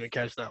time I didn't even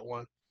catch that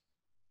one.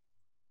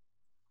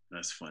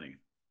 That's funny.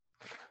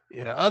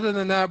 Yeah. Other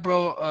than that,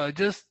 bro,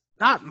 just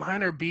not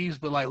minor beefs,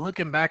 but like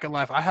looking back at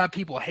life, I had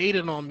people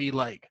hating on me.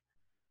 Like,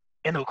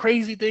 and the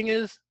crazy thing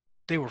is,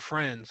 they were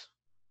friends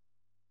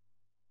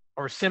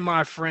or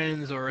semi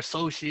friends or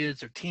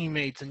associates or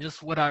teammates, and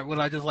just what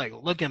I just like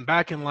looking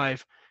back in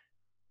life.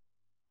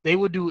 They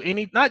would do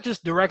any, not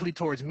just directly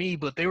towards me,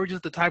 but they were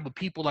just the type of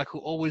people like who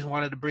always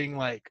wanted to bring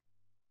like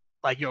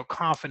your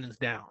confidence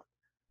down.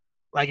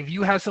 Like if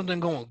you had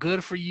something going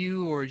good for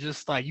you, or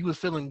just like you was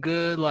feeling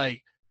good,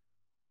 like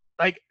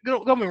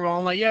don't get me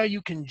wrong, like yeah,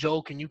 you can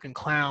joke and you can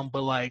clown,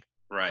 but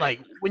Right. like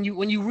when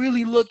you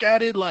really look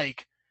at it,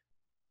 like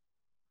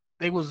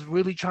they was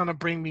really trying to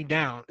bring me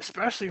down,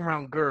 especially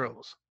around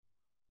girls.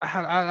 I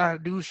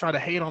had dudes try to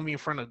hate on me in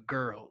front of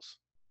girls,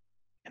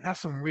 and that's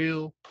some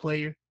real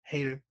player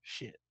hater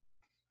shit,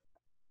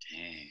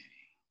 Dang.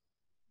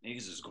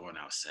 Niggas is going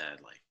outside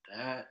like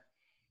that.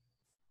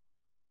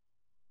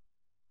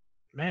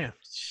 man.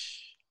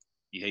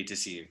 You hate to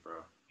see it,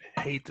 bro.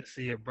 Hate to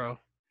see it, bro.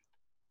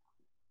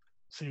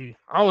 See,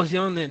 I was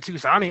young then too,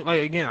 so I didn't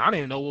like again. I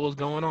didn't know what was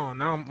going on.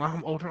 Now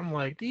I'm older. I'm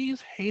like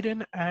these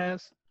hating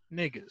ass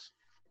niggas.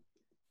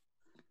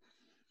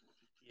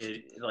 Yeah,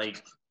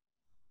 like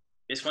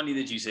it's funny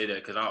that you say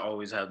that because I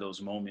always have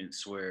those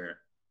moments where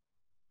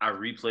I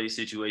replay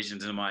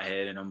situations in my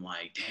head and I'm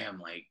like, damn,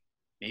 like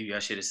maybe I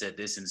should have said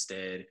this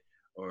instead,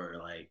 or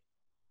like,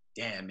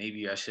 damn,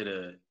 maybe I should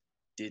have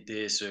did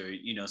this, or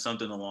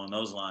something along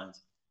those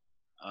lines.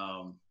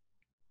 Um,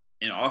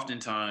 and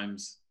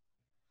oftentimes,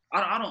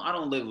 I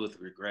don't live with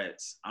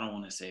regrets. I don't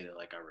want to say that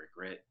like I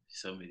regret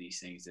some of these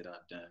things that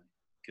I've done,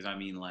 because I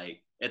mean,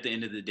 like at the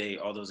end of the day,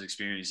 all those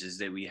experiences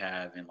that we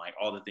have and like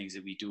all the things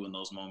that we do in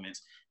those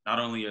moments, not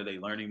only are they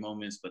learning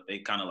moments, but they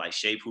kind of like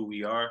shape who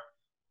we are.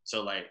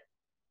 So like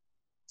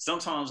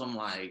sometimes I'm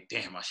like,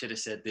 damn, I should have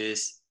said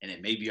this, and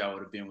then maybe I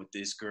would have been with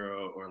this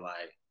girl, or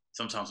like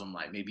sometimes I'm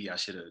like, maybe I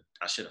should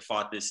have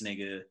fought this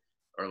nigga,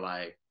 or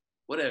like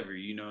whatever,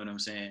 you know what I'm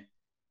saying?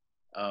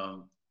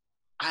 Um,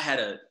 I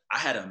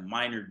had a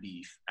minor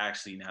beef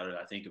actually. Now that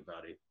I think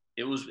about it,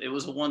 it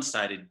was a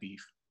one-sided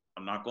beef.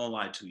 I'm not gonna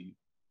lie to you.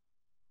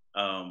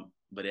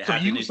 But it So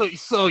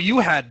happened. you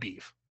had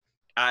beef.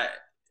 I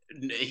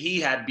he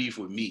had beef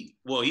with me.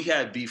 Well, he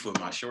had beef with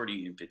my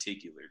shorty in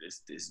particular.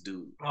 This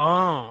dude,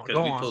 Oh, because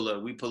go we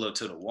on. pull up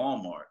to the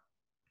Walmart.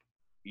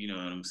 You know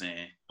what I'm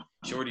saying?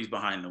 Shorty's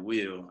behind the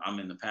wheel. I'm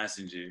in the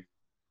passenger,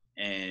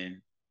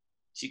 and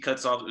she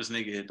cuts off this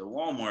nigga at the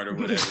Walmart or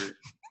whatever,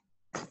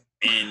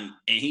 and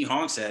he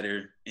honks at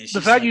her, and she's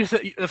like,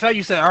 The fact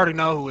you said I already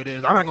know who it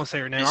is. I'm not gonna say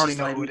her name. I already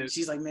know who it is.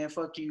 she's like, man,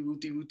 fuck you,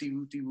 wooty wooty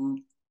wooty woo,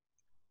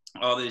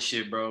 all this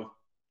shit, bro.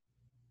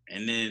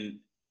 And then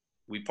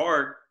we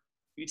park.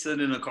 We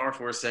sit in the car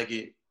for a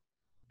second,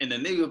 and the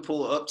nigga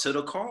pull up to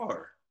the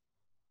car.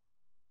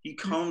 He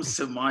comes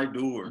to my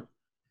door,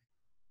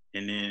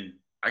 and then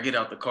I get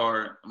out the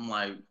car. I'm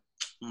like,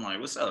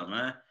 what's up,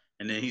 man?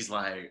 And then he's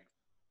like,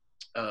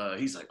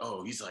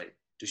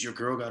 does your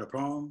girl got a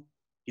problem?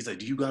 He's like,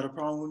 do you got a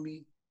problem with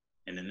me?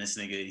 And then this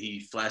nigga,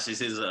 he flashes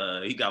his,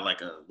 he got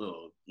like a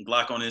little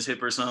Glock on his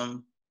hip or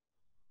something.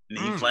 And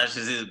he Mm,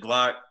 flashes his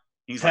Glock.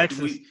 He's like,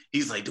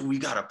 Texas. do we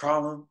got a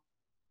problem?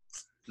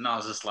 And I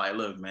was just like,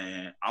 look,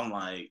 man, I'm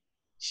like,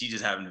 she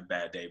just having a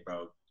bad day,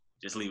 bro.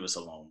 Just leave us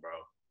alone, bro.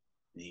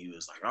 And he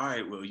was like, all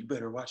right, well, you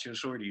better watch your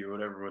shorty or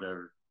whatever,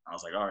 whatever. I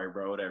was like, all right,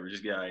 bro, whatever,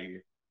 just get out of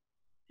here.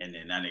 And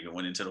then that nigga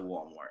went into the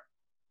Walmart.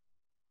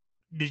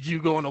 Did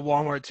you go into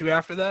Walmart too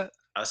after that?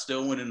 I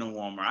still went into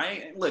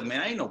Walmart. Look,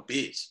 man, I ain't no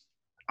bitch.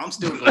 I'm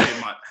still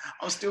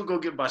gonna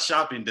get my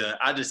shopping done.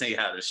 I just ain't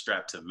had a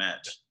strap to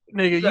match.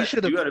 Nigga,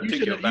 You got to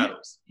pick your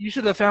battles, you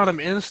should have found him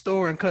in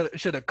store and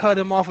should have cut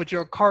him off with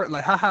your cart.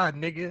 Like, haha,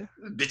 nigga.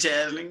 bitch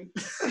ass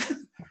nigga.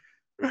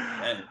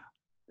 Man,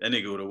 that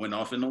nigga would have went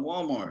off in the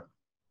Walmart.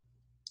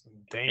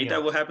 Ain't Damn.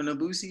 that what happened to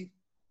Boosie?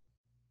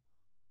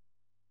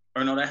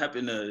 Or no, that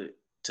happened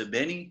to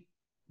Benny.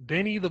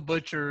 Benny the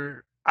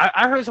Butcher.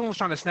 I heard someone was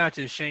trying to snatch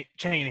his chain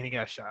and he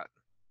got shot.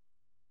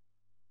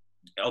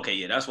 Okay,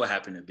 yeah, that's what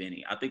happened to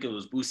Benny. I think it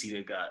was Boosie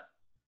that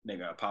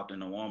got popped in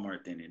the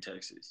Walmart then in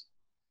Texas.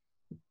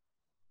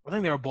 I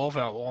think they were both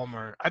at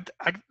Walmart.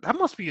 That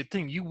must be a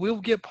thing. You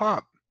will get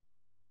popped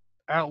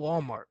at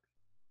Walmart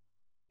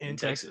In in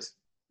Texas. Texas.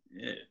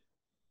 Yeah,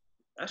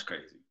 that's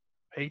crazy.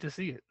 Hate to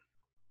see it.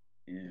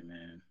 Yeah,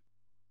 man.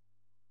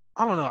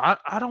 I don't know.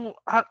 I don't.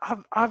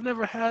 I've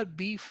never had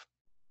beef,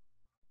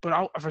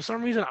 but for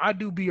some reason I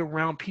do be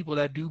around people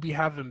that do be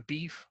having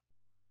beef,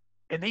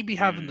 and they be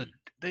having Mm.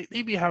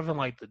 they be having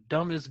like the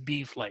dumbest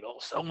beef. Like, oh,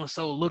 so and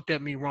so looked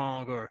at me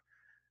wrong, or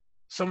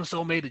so and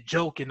so made a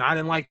joke and I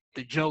didn't like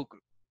the joke.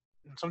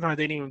 And sometimes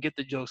they didn't even get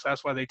the joke, so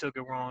that's why they took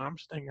it wrong. I'm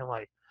just thinking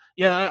like,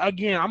 yeah,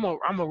 again,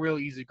 I'm a real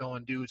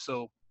easygoing dude.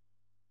 So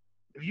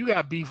if you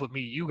got beef with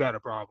me, you got a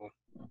problem.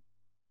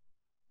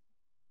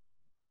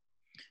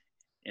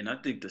 And I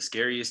think the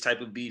scariest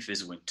type of beef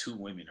is when two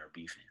women are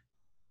beefing.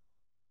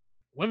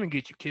 Women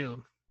get you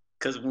killed.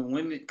 Cause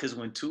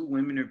when two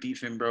women are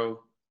beefing, bro,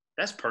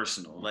 that's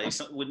personal. Like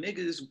with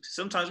niggas,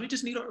 sometimes we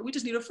just need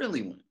a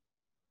friendly one.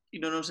 You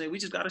know what I'm saying? We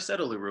just gotta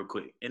settle it real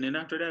quick, and then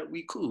after that,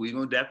 we cool. We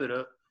gonna dap it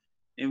up,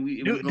 and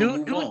we Dude, gonna dude,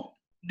 move dude, on.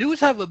 dudes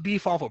have a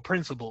beef off of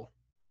principle.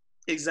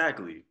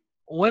 Exactly.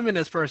 Women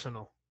is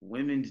personal.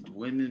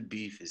 Women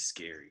beef is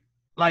scary.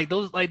 Like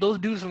those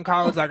dudes from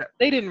college, like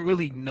they didn't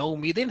really know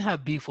me. They didn't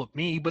have beef with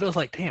me, but it was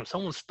like, damn,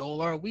 someone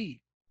stole our weed.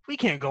 We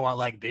can't go out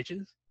like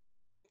bitches.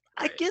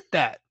 I Right. get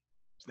that.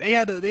 They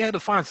had to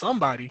find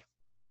somebody.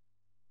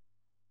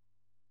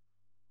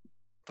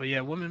 But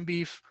yeah, women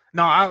beef.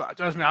 No, I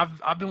trust me.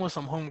 I've been with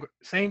some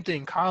same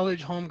thing.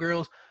 College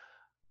homegirls.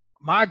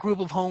 My group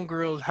of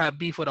homegirls had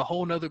beef with a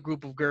whole nother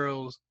group of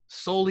girls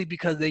solely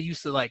because they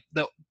used to like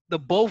the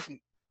both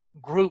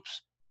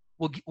groups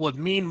would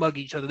mean mug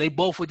each other. They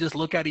both would just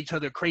look at each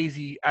other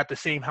crazy at the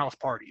same house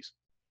parties.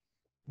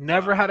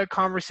 Never Wow. had a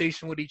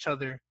conversation with each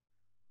other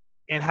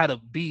and had a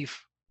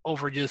beef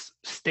over just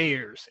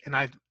stares. And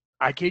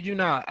I kid you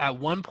not, at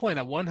one point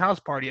at one house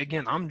party,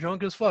 again, I'm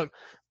drunk as fuck.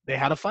 They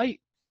had a fight.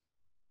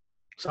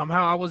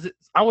 Somehow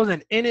I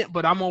wasn't in it,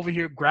 but I'm over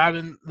here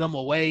grabbing them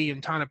away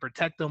and trying to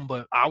protect them.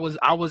 But I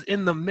was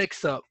in the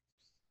mix up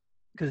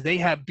because they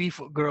had beef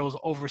with girls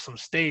over some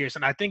stairs.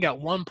 And I think at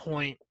one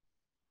point,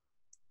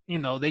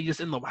 they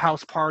just in the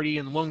house party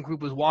and one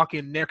group was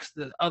walking next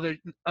to the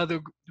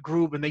other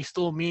group and they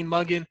still mean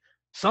mugging.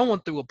 Someone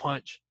threw a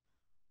punch.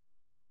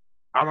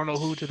 I don't know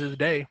who to this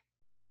day,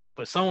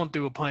 but someone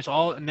threw a punch.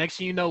 All next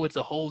thing you know, it's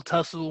a whole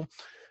tussle.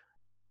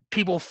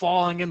 People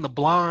falling in the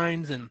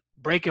blinds and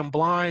breaking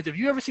blinds. If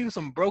you ever seen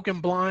some broken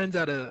blinds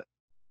at a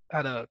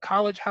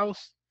college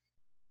house,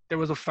 there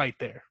was a fight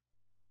there.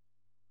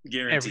 Every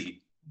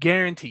Guaranteed.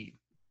 guaranteed.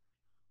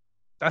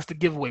 That's the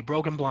giveaway.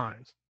 Broken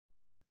blinds,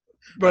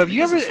 bro. Like If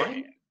you niggas ever, was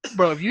fighting.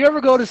 bro, if you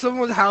ever go to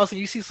someone's house and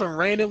you see some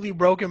randomly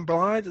broken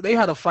blinds, they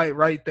had a fight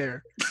right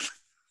there.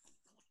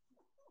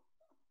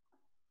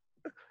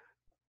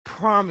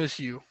 Promise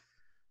you.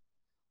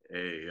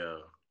 Hey,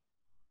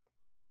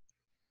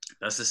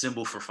 that's a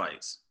symbol for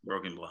fights.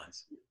 Broken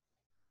blinds.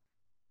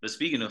 But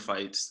speaking of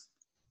fights,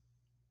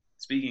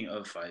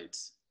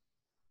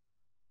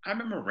 I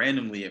remember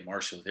randomly at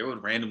Marshall, there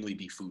would randomly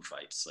be food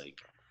fights like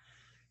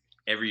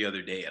every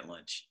other day at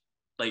lunch.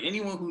 Like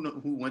anyone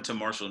who went to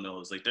Marshall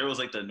knows, like there was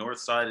like the north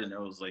side and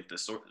there was like the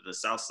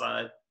south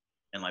side,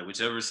 and like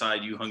whichever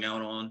side you hung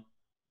out on,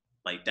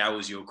 like that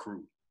was your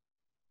crew.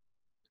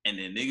 And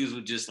then niggas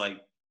would just like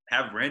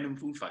have random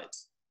food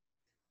fights.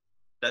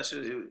 That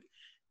shit,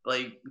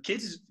 like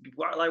kids,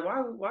 why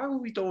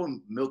would we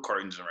throwing milk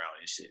cartons around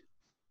and shit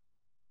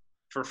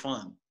for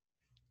fun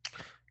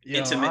and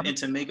Yo, I,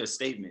 to make a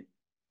statement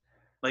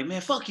like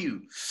man fuck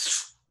you,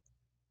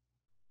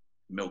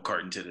 milk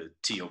carton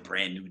to your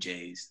brand new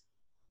J's.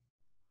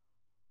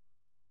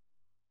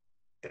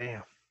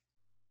 damn.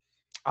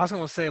 I was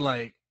gonna say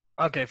like,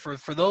 okay, for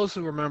those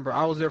who remember,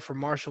 I was there for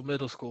Marshall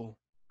Middle School.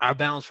 I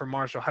bounced from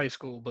Marshall High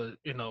School, but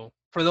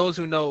for those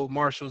who know,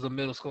 Marshall's a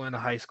middle school and a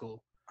high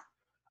school.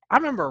 I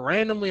remember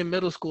randomly in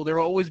middle school, there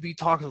will always be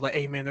talks like,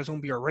 "Hey man, there's gonna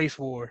be a race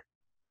war."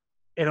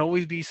 And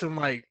always be some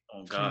like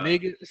Oh some god,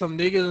 niggas, some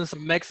niggas and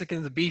some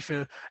Mexicans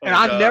beefing. And oh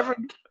I god, never,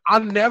 I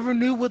never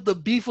knew what the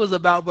beef was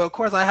about. But of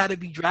course, I had to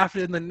be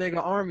drafted in the nigga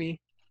army,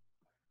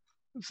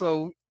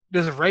 so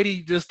just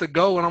ready just to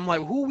go. And I'm like,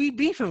 who we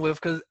beefing with?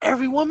 Because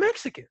everyone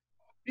Mexican.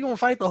 You gonna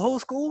fight the whole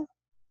school?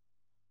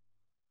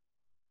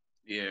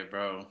 yeah,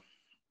 bro.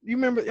 You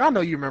remember? I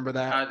know you remember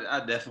that.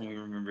 I definitely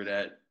remember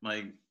that.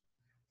 Like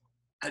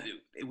I,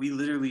 we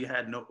literally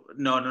had no.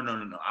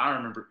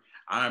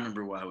 I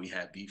remember why we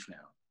had beef now.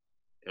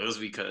 It was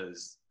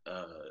because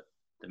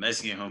the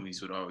Mexican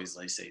homies would always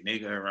like say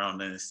nigga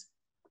around us,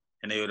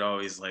 and they would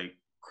always like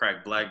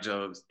crack black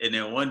jokes. And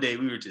then one day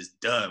we were just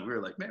done. We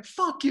were like, man,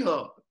 fuck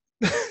y'all,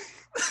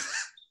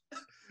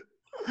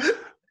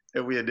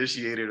 and we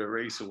initiated a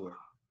race war.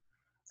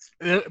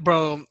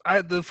 Bro,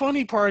 the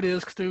funny part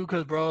is too,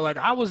 cause bro, like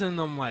I was in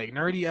them like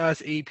nerdy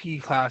ass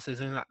AP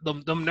classes, and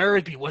them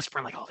nerds be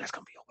whispering like, "Oh, there's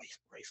gonna be a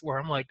race war."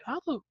 I'm like, how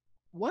the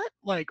what?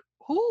 Like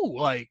who?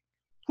 Like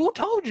who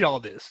told y'all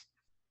this?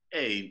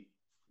 Hey,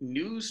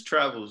 news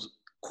travels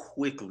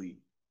quickly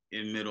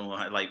in middle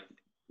high. Like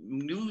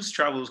news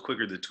travels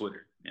quicker than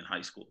Twitter in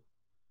high school.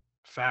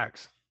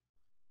 Facts.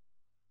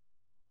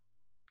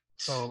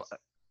 So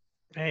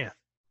man,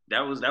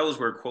 That was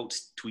where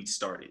quotes tweets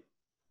started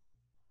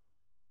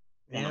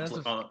on yeah, the that's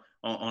just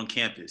on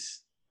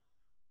campus.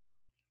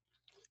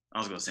 I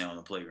was gonna say on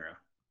the playground.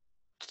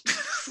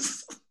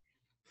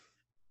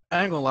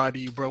 I ain't gonna lie to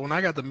you, bro. When I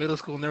got to middle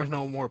school and there was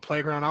no more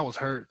playground, I was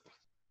hurt.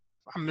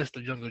 I missed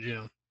the jungle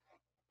gym.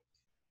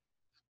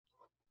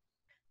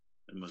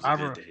 It was If a I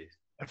good ever, day.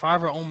 if I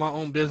ever own my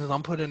own business,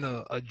 I'm putting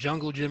a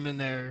jungle gym in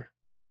there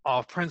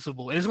off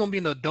principle. And it's gonna be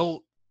an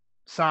adult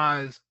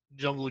size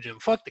jungle gym.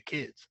 Fuck the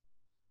kids.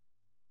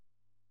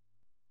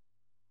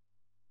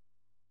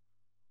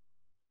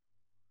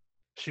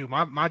 Shoot,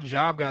 my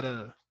job got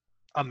a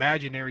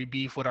imaginary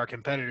beef with our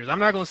competitors. I'm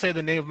not gonna say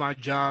the name of my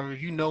job.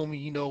 If you know me,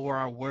 you know where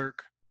I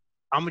work.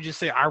 I'm gonna just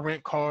say I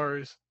rent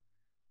cars,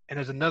 and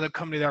there's another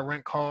company that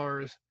rent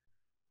cars.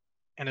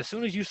 And as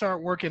soon as you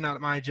start working at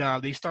my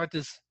job, they start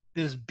this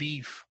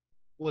beef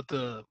with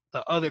the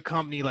other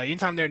company. Like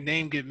anytime their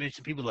name get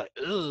mentioned, people like,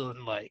 ugh,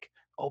 and like,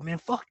 oh man,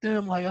 fuck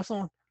them. Like that's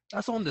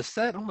on the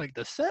set. I'm like,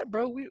 the set,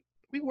 bro.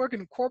 We work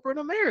in corporate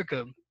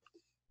America.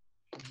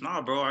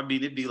 Nah, bro. I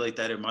mean, it'd be like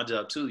that at my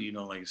job too. You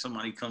know, like if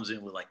somebody comes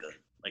in with like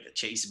a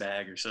chase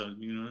bag or something.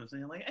 You know what I'm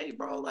saying? Like, hey,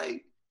 bro,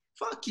 like,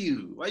 fuck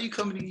you. Why you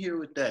coming in here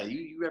with that?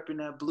 You repping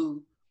that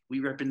blue? We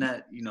repping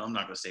that. You know, I'm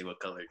not gonna say what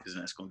color because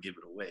that's gonna give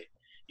it away.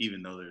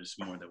 Even though there's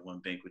more than one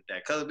bank with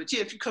that color. But yeah,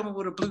 if you coming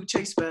with a blue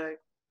chase bag,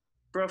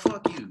 bro,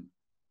 fuck you.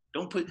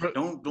 Don't put Bro,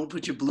 don't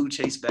put your blue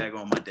chase bag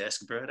on my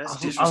desk, bro. I That's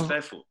was, I was,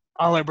 disrespectful.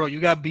 I was like, bro, you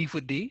got beef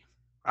with D?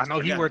 I know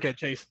I he got work at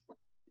Chase.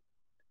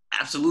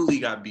 absolutely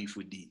got beef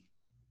with D.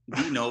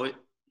 D know it.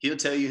 He'll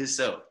tell you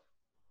himself.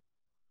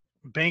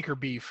 Banker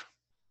beef.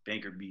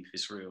 Banker beef,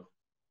 it's real.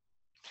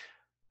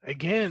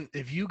 Again,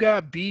 if you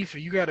got beef,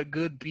 if you got a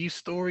good beef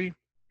story,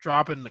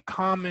 drop it in the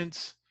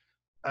comments.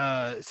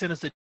 Send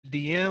us a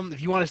DM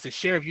if you want us to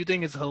share. If you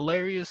think it's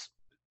hilarious,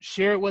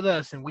 share it with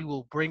us, and we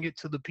will bring it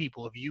to the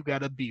people. If you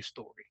got a beef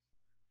story,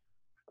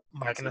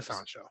 Mike This and the episode,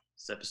 Sound Show.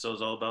 this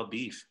episode's all about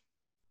beef.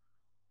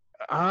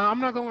 I'm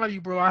not gonna lie to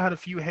you, bro. I had a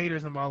few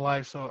haters in my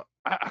life, so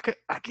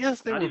I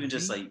guess they Not were even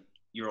just beef. like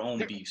your own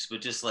beefs,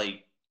 but just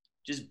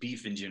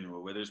beef in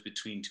general, whether it's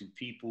between two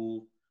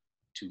people,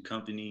 two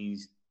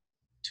companies,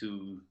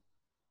 two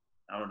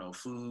I don't know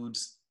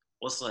foods.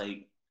 What's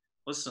like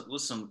what's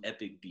some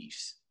epic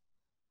beefs?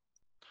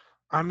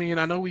 I mean,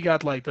 I know we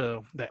got like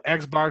the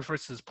Xbox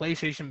versus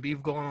PlayStation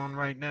beef going on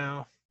right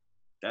now.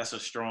 That's a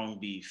strong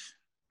beef.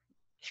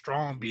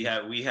 Strong We beef,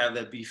 have we have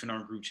that beef in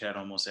our group chat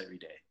almost every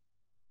day.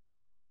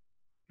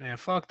 man.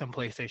 Fuck them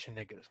PlayStation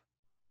niggas.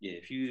 Yeah,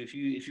 if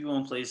you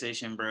own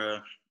PlayStation, bro,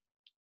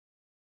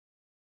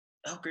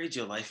 upgrade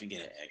your life and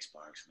get an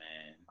Xbox,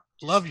 man.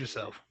 Love Just do it.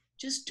 yourself.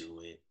 Just do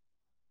it.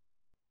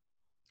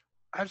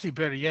 Actually,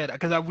 better yet,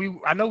 because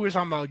I know we were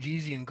talking about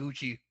Jeezy and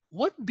Gucci.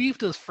 What beef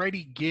does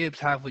Freddie Gibbs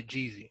have with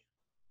Jeezy?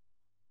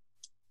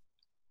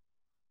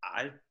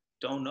 I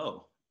don't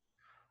know.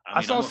 I I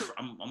mean, saw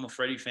some, I'm a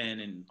Freddie fan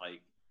and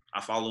like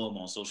I follow him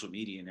on social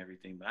media and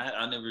everything, but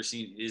I never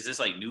seen. Is this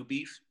like new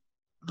beef?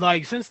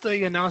 like since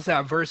they announced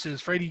that versus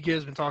Freddie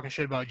Gibbs been talking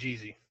shit about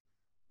Jeezy.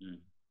 Mm.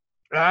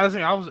 And I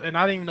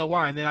didn't even know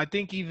why. And then I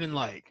think even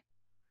like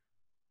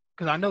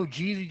because I know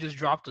Jeezy just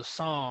dropped a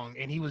song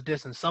and he was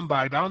dissing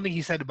somebody, but I don't think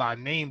he said it by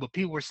name. But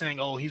people were saying,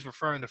 "Oh, he's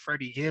referring to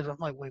Freddie Gibbs." I'm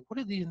like, wait, what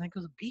are these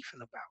niggas beefing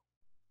about?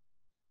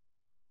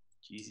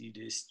 Jeezy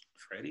this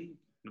Freddie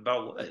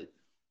about what?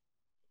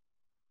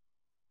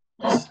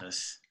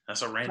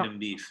 That's a random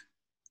beef.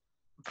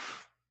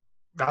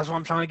 That's why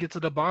I'm trying to get to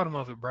the bottom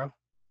of it, bro.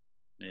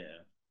 Yeah.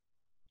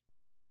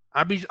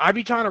 I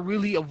be trying to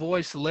really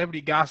avoid celebrity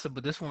gossip,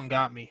 but this one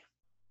got me.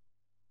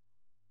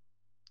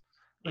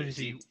 Let Yeah. me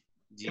see.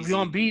 Jeezy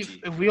and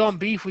Gucci. If we on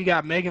beef, we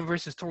got Megan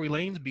versus Tory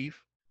Lanez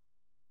beef.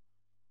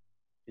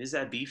 Is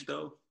that beef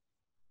though?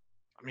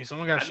 I mean,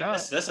 someone got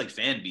shot. That's like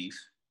fan beef.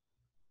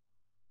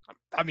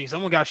 I mean,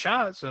 someone got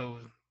shot, so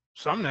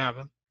something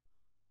happened.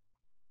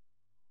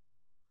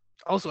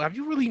 Also, have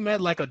you really met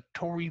like a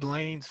Tory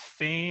Lanez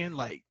fan?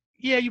 Like,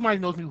 yeah, you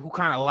might know people who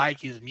kind of like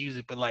his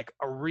music, but like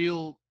a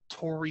real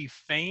Tory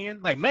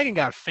fan? Like Megan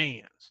got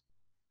fans.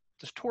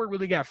 Does Tory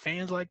really got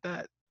fans like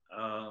that?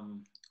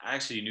 I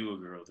actually knew a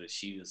girl that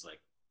she was like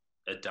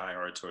a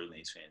diehard Tory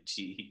Lanez fan.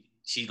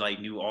 She like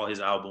knew all his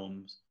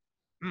albums.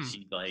 Hmm.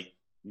 She like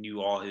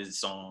knew all his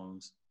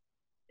songs,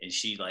 and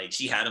she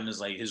had him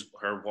as like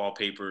her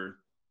wallpaper.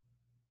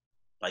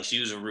 Like she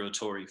was a real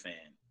Tory fan.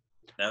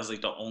 That was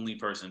like the only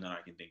person that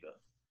I can think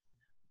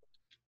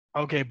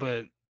of. Okay,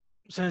 but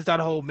since that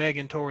whole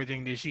Megan Tory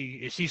thing, is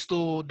she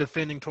still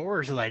defending Tory?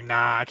 Or she's like,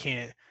 nah, I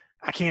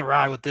can't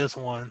ride with this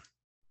one.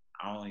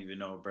 I don't even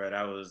know, bro.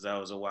 That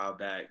was a while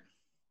back.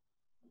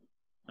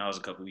 That was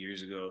a couple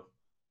years ago.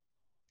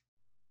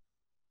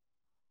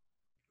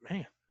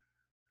 Man.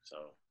 So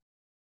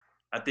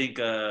I think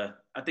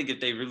if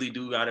they really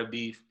do got a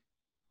beef,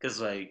 because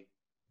like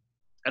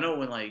I know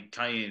when like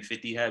Kanye and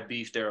 50 had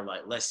beef, they were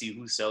like, let's see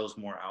who sells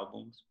more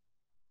albums.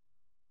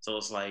 So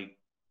it's like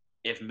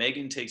if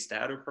Megan takes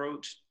that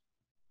approach,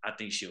 I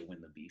think she'll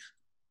win the beef.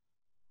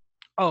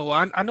 Oh,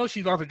 I know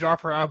she's about to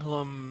drop her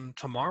album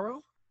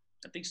tomorrow.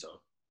 I think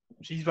so.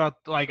 She's about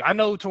like I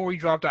know Tory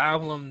dropped the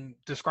album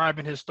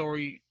describing his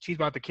story. She's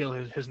about to kill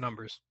his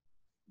numbers.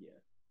 Yeah.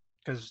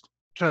 Because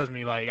trust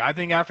me, like I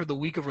think after the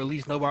week of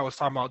release, nobody was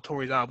talking about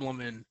Tory's album,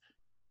 and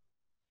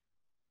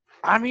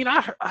I mean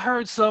I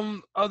heard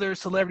some other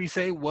celebrities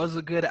say it was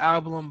a good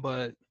album,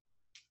 but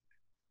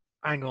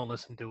I ain't gonna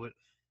listen to it.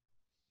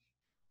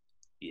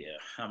 Yeah,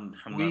 I'm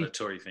not a We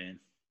Tory fan.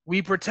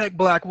 we protect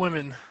black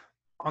women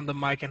on the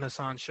Mike and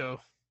Hassan show,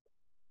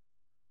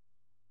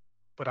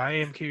 but I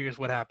am curious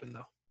what happened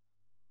though.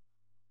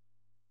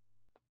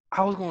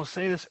 I was gonna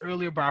say this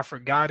earlier, but I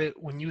forgot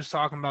it when you was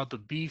talking about the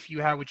beef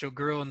you had with your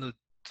girl and the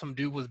some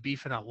dude was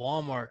beefing at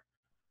Walmart.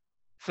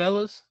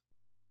 Fellas,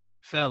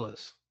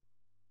 fellas,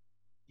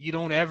 you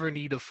don't ever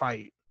need to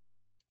fight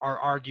or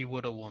argue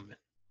with a woman.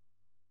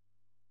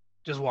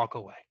 Just walk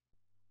away.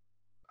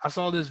 I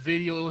saw this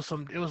video. It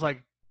was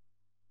like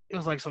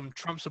some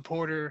Trump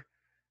supporter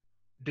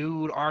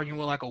dude arguing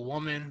with like a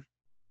woman,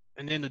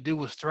 and then the dude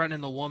was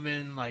threatening the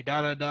woman, like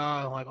da da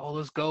da, like oh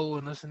let's go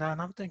and this and that.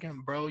 And I'm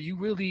thinking, bro, you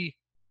really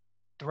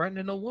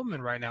threatening a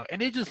woman right now,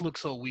 and it just looks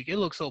so weak. It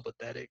looks so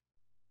pathetic.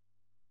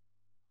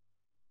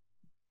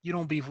 You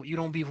don't beef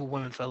with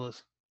women,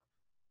 fellas.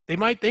 They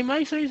might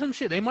say some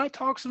shit. They might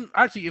talk some.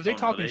 Actually, if they're Oh no,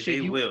 talking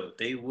shit,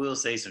 they will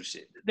say some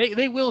shit,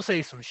 they will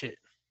say some shit.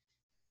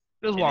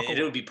 Just and walk away.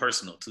 it'll be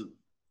personal too.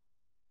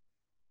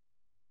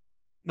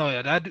 No,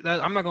 yeah, that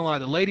I'm not gonna lie.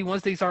 The lady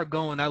once they start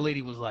going, that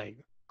lady was like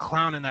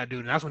clowning that dude,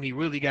 and that's when he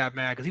really got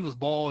mad because he was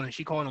bald and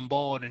she called him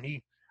bald, and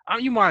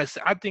you might have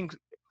said, I think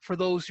for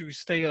those who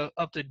stay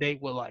up to date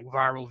with like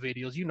viral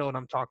videos, you know what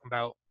I'm talking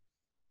about.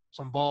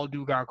 Some bald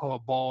dude got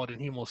called bald,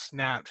 and he almost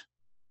snapped.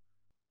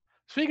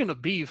 Speaking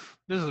of beef,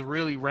 this is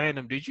really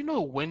random. Did you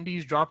know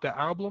Wendy's dropped an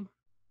album?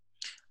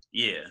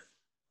 Yeah,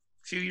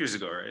 a few years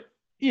ago, right?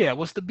 Yeah,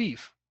 what's the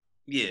beef?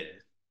 Yeah.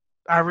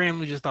 I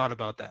randomly just thought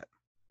about that.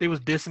 They was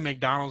dissing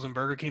McDonald's and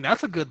Burger King.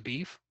 That's a good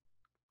beef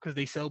because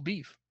they sell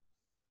beef.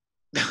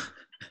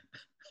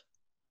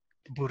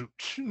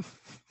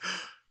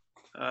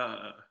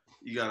 uh,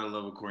 you gotta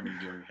love a corny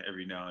joke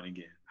every now and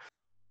again.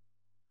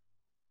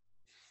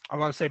 I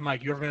was about to say,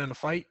 Mike, you ever been in a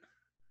fight?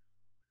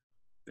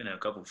 Been in a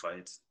couple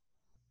fights.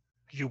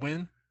 Did you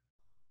win?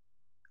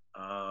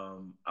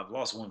 I've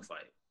lost one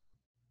fight,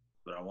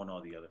 but I won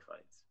all the other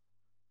fights.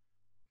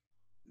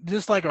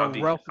 Just like a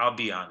rough. I'll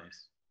be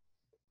honest.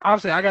 I'll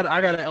say I got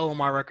an L on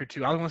my record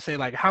too. I was gonna say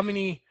like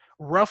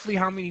roughly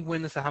how many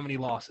wins and how many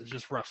losses,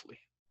 just roughly.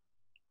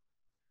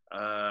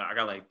 I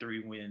got like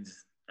 3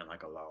 wins and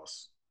like a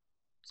loss,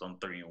 so I'm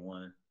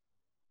 3-1.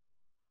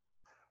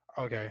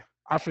 Okay,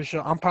 I for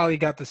sure. I'm probably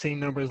got the same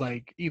numbers,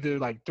 like either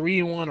like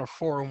 3-1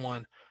 or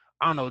 4-1.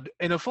 I don't know.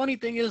 And the funny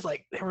thing is,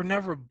 like, they were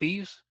never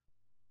beefs,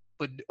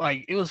 but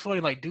like it was funny.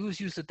 Like dudes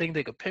used to think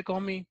they could pick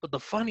on me, but the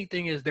funny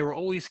thing is, they were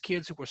always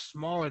kids who were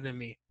smaller than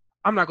me.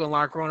 I'm not gonna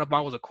lie. Growing up, I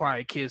was a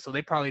quiet kid, so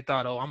they probably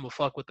thought, "Oh, I'm gonna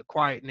fuck with the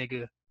quiet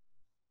nigga,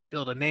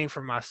 build a name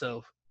for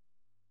myself."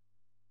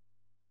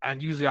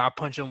 And usually, I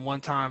punch him one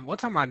time. One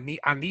time, I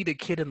need a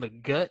kid in the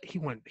gut. He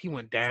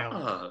went down,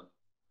 Fuck.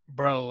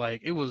 bro.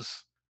 Like he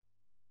was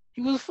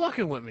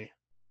fucking with me,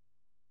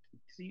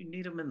 So you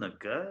need him in the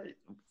gut?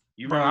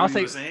 You bro. remember I'll what you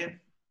say, were saying?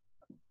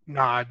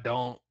 nah, I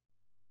don't.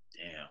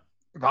 Damn.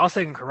 But I was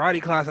taking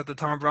karate class at the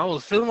time, bro. I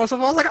was feeling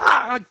myself. I was like,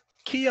 I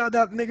key out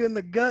that nigga in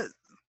the gut.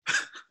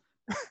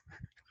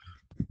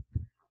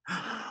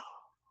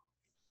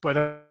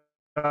 But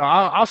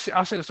I'll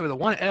share the story. The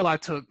one L I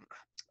took,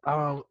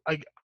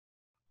 like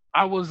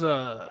I was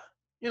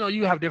you know,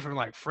 you have different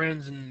like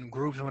friends and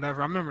groups and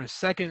whatever. I remember in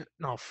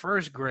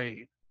first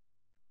grade,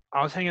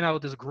 I was hanging out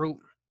with this group,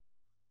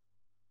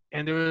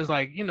 and there was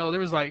like, you know, there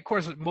was like, of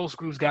course, most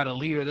groups got a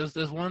leader.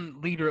 There's one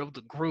leader of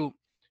the group.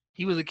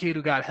 He was a kid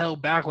who got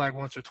held back like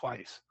once or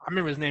twice. I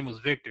remember his name was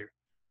Victor.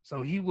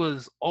 So he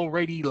was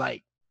already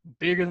like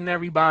bigger than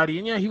everybody,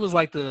 and yeah, he was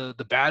like the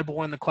bad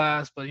boy in the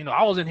class. But you know,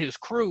 I was in his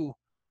crew,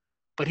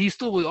 but he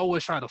still would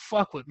always try to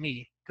fuck with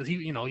me because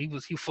you know, he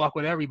fucked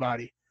with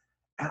everybody.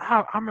 And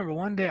I remember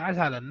one day I just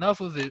had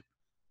enough of it,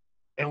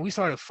 and we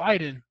started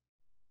fighting.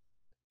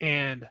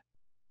 And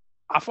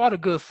I fought a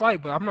good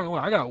fight, but I'm not gonna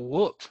lie, I got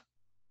whooped.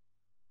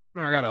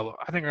 I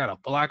think I got a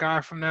black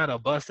eye from that, a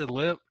busted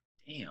lip.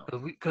 Damn.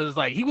 Cause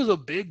like he was a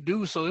big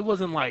dude, so it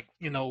wasn't like,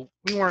 you know,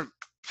 we weren't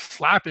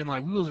slapping,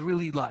 like we was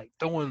really like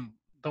throwing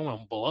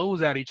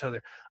blows at each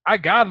other. I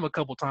got him a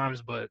couple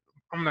times, but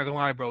I'm not gonna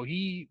lie, bro,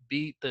 he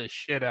beat the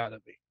shit out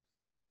of me.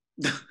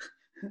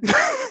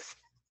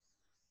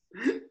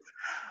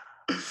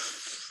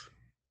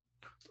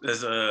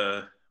 That's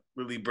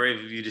really brave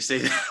of you to say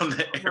that on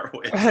the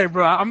airways. Hey,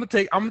 bro, I'm gonna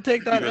take You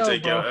that gonna L,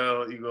 take your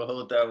bro. L? You gonna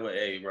hold that one?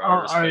 Hey, bro,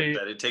 I respect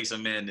that. It takes a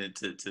man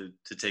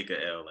to take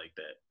a L like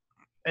that.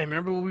 Hey,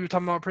 remember what we were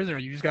talking about prisoner?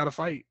 You just gotta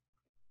fight.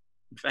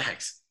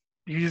 Facts.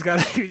 You just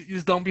gotta you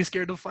just don't be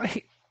scared to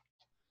fight.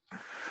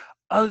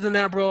 Other than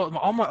that, bro,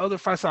 all my other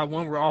fights I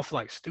won were off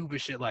like stupid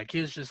shit. Like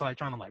kids just like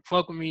trying to like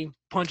fuck with me,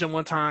 punch them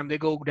one time, they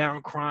go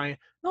down crying.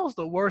 That was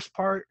the worst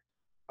part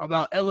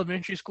about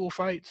elementary school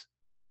fights.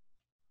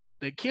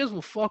 The kids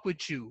will fuck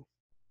with you.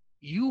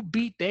 You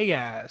beat they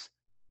ass.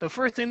 The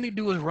first thing they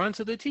do is run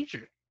to the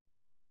teacher.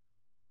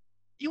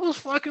 You was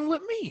fucking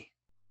with me.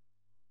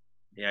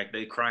 Yeah,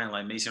 they crying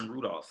like Mason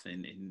Rudolph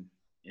and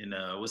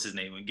what's his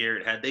name when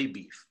Garrett had they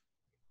beef.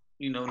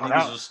 You know, Oh,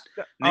 that,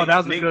 oh, that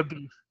was a good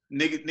beef.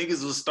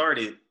 niggas will start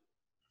it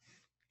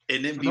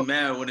and then be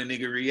mad when a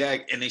nigga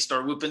react and they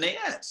start whipping their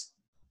ass.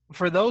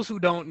 For those who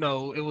don't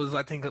know, it was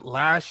I think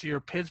last year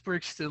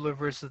Pittsburgh Steelers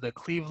versus the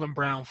Cleveland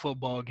Brown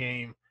football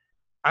game.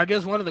 I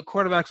guess one of the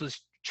quarterbacks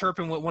was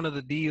chirping with one of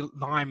the D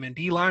linemen.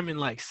 D lineman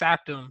like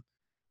sacked him.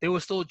 They were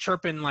still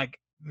chirping like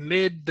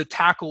mid the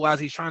tackle as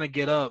he's trying to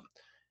get up.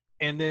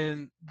 And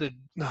then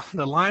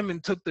the lineman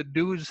took the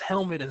dude's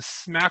helmet and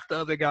smacked the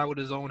other guy with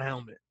his own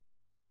helmet.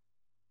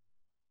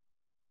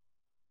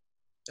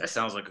 That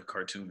sounds like a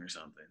cartoon or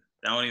something.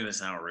 That don't even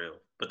sound real,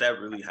 but that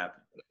really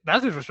happened.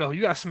 That's disrespectful.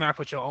 You got smacked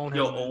with your own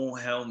helmet. Your own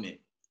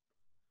helmet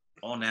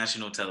on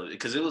national television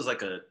because it was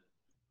like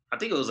I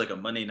think it was like a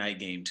Monday night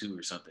game too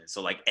or something.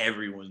 So like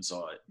everyone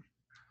saw it.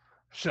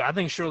 So I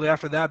think shortly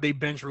after that they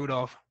benched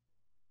Rudolph.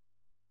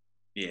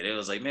 Yeah, they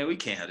was like, man, we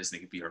can't have this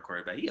nigga be our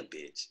quarterback. He a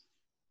bitch.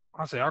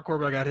 I say our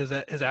quarterback got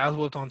his ass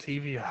whooped on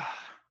TV.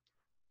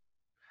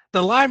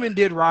 The lineman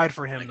did ride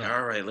for him like, though.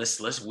 all right,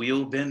 let's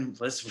wheel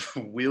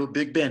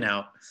Big Ben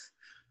out.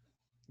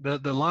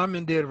 The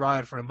lineman did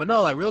ride for him, but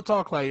no, like real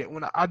talk, like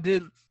when I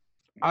did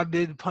have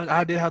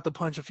to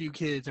punch a few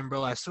kids, and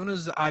bro, as soon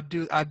as I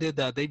did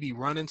that, they be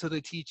running to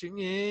the teacher.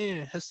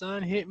 Yeah,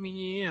 Hassan hit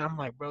me. Yeah, I'm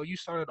like, bro, you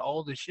started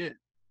all this shit.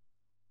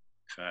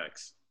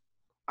 Facts.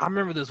 I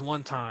remember this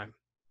one time,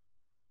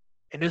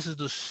 and this is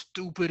the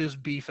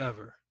stupidest beef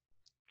ever.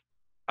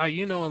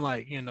 In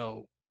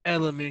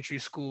elementary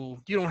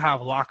school, you don't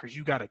have lockers.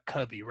 You got a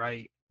cubby,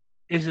 right?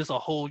 It's just a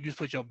hole. You just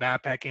put your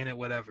backpack in it,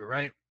 whatever,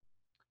 right?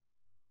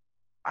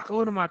 I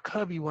go to my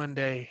cubby one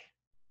day,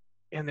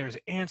 and there's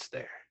ants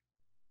there.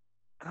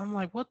 And I'm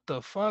like, what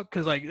the fuck?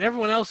 Because like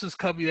everyone else's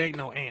cubby, there ain't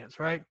no ants,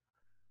 right?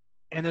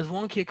 And there's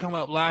one kid come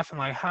up laughing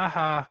like,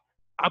 haha,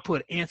 I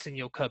put ants in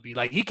your cubby.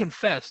 Like he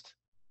confessed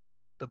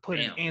to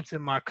putting Damn. ants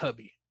in my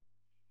cubby.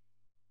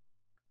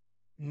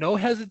 No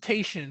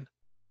hesitation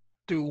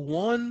through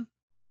one,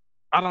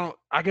 I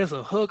guess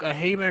a hook, a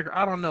haymaker,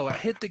 I don't know. I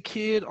hit the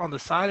kid on the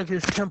side of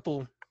his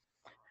temple.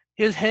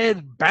 His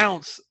head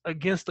bounced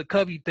against the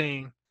cubby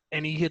thing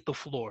and he hit the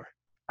floor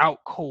out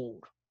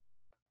cold.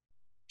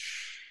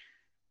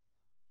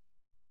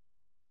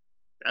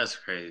 That's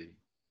crazy.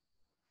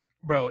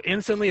 Bro,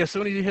 instantly as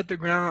soon as he hit the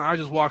ground, I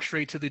just walked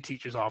straight to the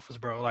teacher's office,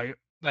 bro. Like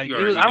You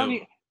it was already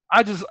knew.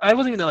 I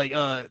wasn't even like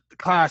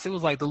class. It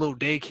was like the little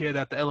daycare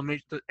that the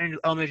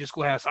elementary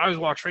school has. So I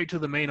just walked straight to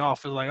the main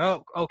office, like,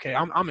 oh, okay,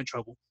 I'm in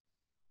trouble.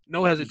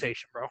 No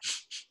hesitation, bro.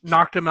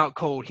 Knocked him out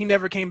cold. He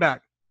never came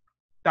back.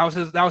 That was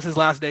his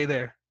last day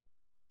there.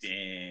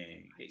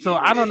 Dang. So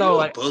I don't know, You're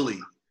like, a bully.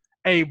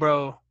 hey,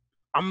 bro,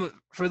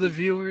 for the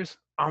viewers,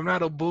 I'm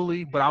not a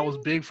bully, but I was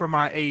big for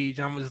my age.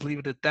 I'm gonna just leave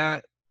it at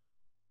that.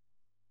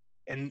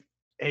 And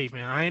hey,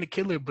 man, I ain't a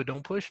killer, but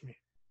don't push me.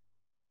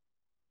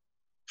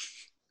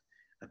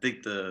 I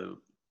think the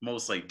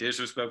most like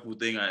disrespectful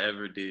thing I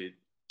ever did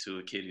to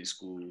a kid in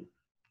school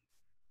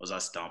was I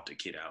stomped a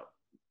kid out.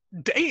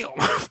 Damn.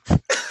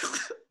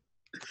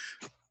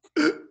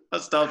 I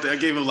stomped it. I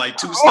gave him like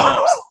two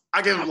stomps.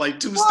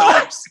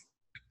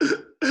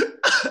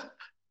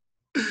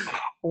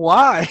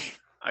 Why?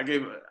 I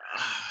gave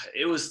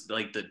it was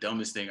like the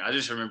dumbest thing. I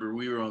just remember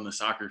we were on the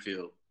soccer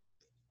field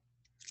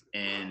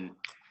and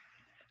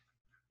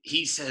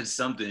he said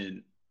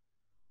something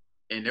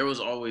and there was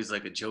always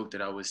like a joke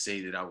that I would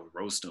say that I would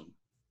roast him.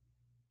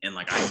 And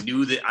like I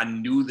knew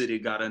that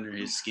it got under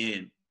his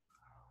skin.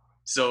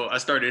 So I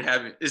started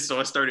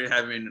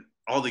having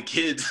all the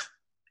kids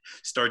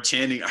start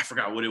chanting. I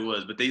forgot what it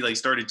was, but they like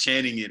started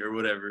chanting it or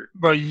whatever.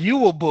 Bro,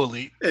 you a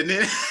bully. And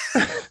then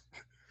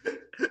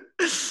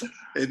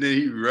and then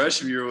he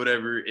rushed me or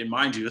whatever. And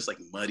mind you, it's like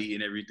muddy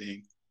and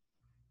everything.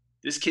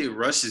 This kid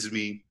rushes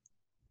me.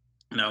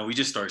 Now we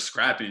just start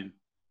scrapping,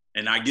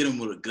 and I get him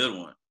with a good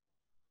one.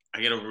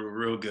 I get him with a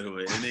real good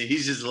one, and then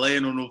he's just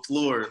laying on the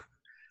floor,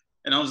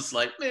 and I'm just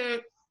like, man,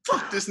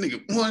 fuck this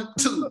nigga. 1,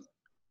 2.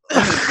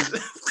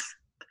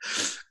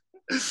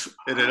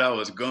 And then I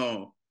was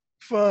gone.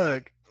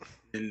 Fuck.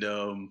 And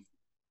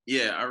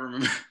yeah,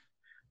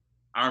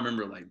 I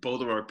remember like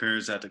both of our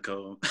parents had to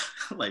come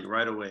like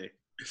right away.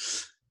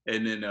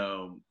 And then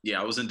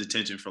yeah, I was in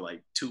detention for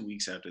like 2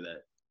 weeks after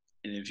that.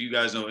 And if you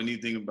guys know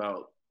anything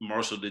about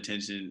Marshall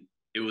detention,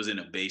 it was in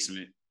a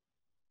basement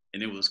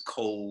and it was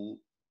cold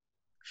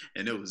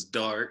and it was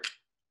dark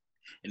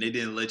and they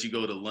didn't let you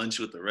go to lunch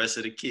with the rest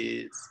of the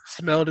kids.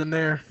 Smelled in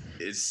there.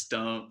 It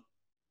stunk.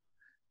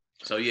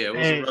 So yeah, it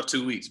was a rough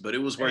 2 weeks, but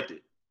it was worth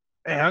it.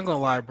 Hey, I'm gonna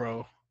lie,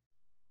 bro.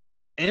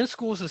 In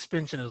school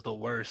suspension is the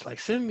worst. Like,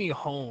 send me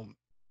home.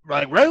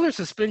 Like, regular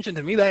suspension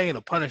to me, that ain't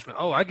a punishment.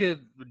 Oh, I get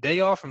a day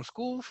off from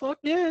school? Fuck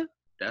yeah.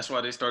 That's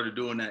why they started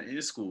doing that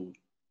in school.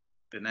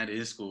 Then that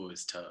in school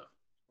is tough.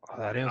 Oh,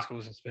 that Like in school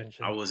I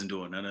suspension. wasn't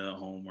doing none of the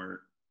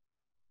homework,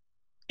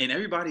 and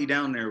everybody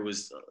down there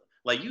was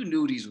like, you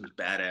knew these was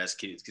badass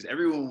kids because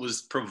everyone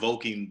was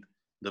provoking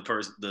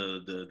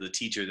the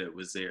teacher that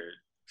was there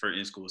for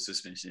in school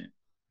suspension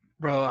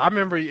Bro, I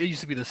remember it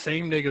used to be the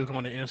same niggas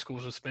going to in school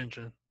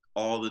suspension.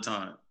 all the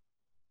time.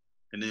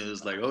 And it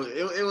was like, oh,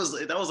 it was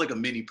that was like a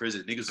mini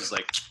prison. Niggas was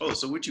like, oh,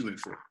 so what you in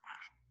for?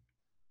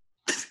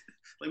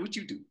 Like, what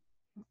you do?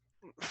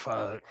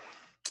 Fuck.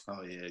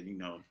 Oh yeah,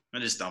 I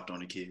just stomped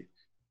on a kid.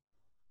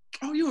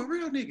 Oh, you a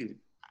real nigga?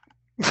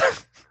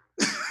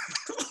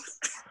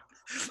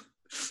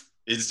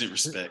 Instant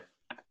respect.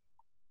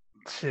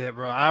 Shit,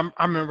 bro. I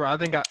remember. I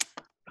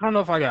don't know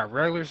if I got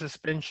regular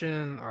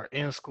suspension or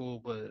in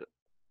school, but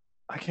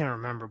I can't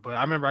remember. But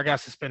I remember I got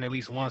suspended at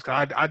least once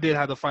because I did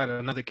have to fight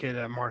another kid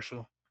at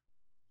Marshall.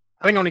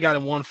 I think I only got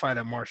in one fight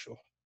at Marshall.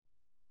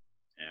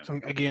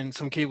 Yeah.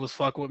 Some kid was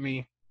fucking with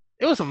me.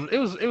 It was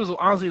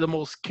honestly the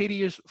most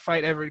kiddyish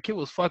fight ever. The kid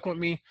was fucking with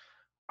me.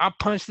 I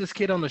punched this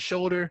kid on the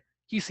shoulder.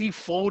 He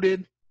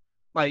folded,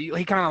 like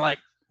he kind of like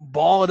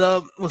balled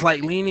up, was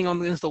like leaning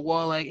on against the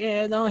wall, like,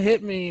 yeah, don't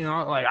hit me. And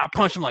I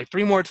punched him like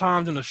 3 more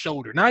times in the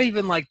shoulder. Not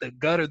even like the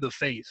gut or the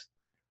face.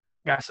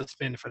 Got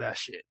suspended for that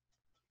shit.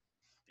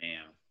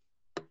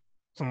 Damn.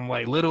 Some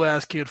like little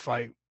ass kid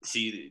fight.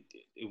 See,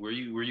 were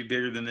you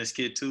bigger than this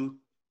kid too?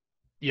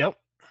 Yep.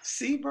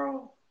 See,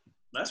 bro,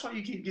 that's why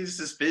you keep getting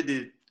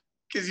suspended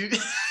because you.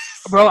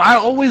 Bro, I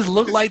always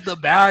look like the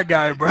bad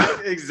guy, bro.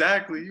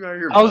 Exactly. You out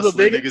here I was a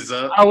bustling big, niggas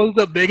up. I was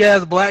the big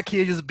ass black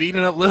kid just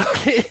beating up little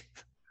kids.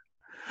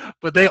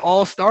 But they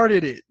all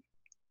started it.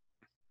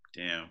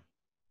 Damn.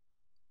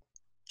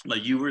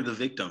 Like you were the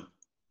victim.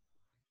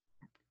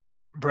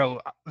 Bro,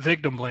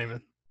 victim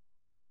blaming.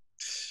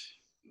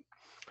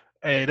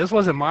 Hey, this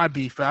wasn't my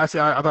beef. But I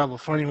thought of a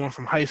funny one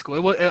from high school.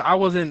 I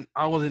wasn't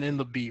in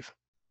the beef.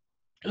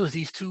 It was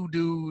these two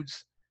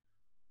dudes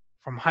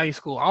from high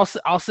school.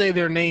 I'll say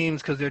their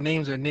names because their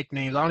names are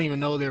nicknames. I don't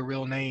even know their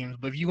real names.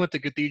 But if you went to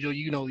Cathedral,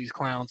 you know these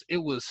clowns. It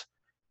was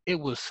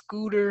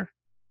Scooter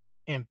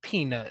and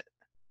Peanut.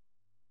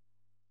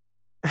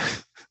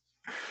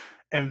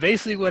 And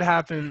basically what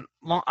happened,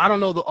 I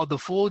don't know the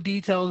full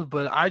details,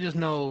 but I just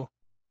know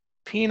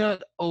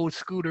Peanut owed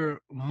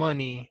Scooter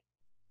money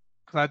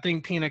because I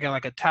think Peanut got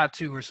like a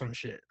tattoo or some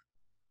shit.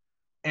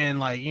 And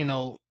like,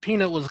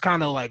 Peanut was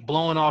kind of like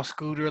blowing off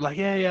Scooter, like,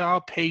 yeah, yeah,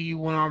 I'll pay you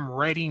when I'm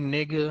ready,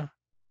 nigga.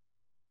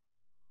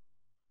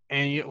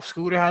 And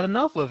Scooter had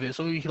enough of it.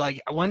 So he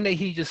like one day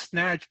he just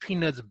snatched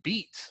Peanut's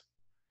beats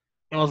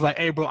and was like,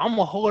 hey bro, I'm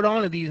gonna hold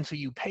on to these until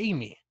you pay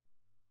me.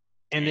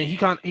 And then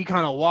Damn. he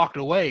kind of walked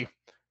away.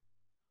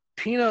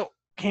 Peanut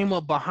came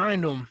up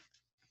behind him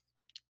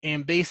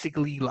and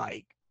basically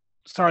like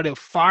started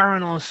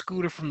firing on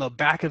Scooter from the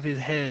back of his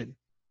head,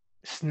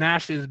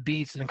 snatched his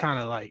beats, and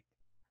kind of like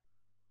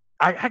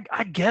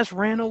I guess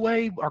ran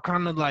away or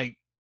kind of like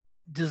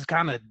just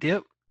kind of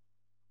dipped.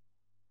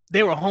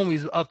 They were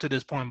homies up to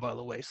this point, by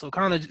the way. So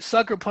kind of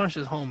sucker punched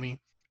his homie.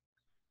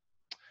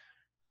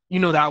 You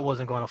know that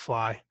wasn't going to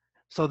fly.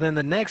 So then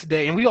the next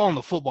day, and we all on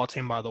the football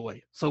team, by the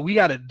way. So we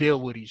got to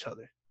deal with each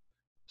other.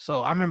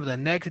 So I remember the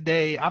next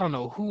day, I don't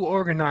know who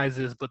organized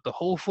this, but the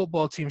whole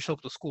football team showed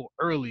up to school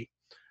early.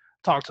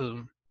 Talked to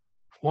them.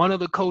 One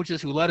of the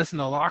coaches who let us in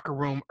the locker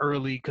room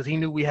early because he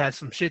knew we had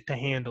some shit to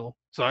handle.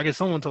 So I guess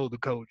someone told the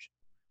coach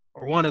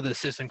or one of the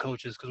assistant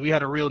coaches because we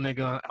had a real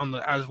nigga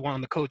as one on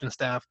the coaching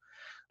staff.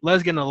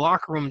 Let's get in the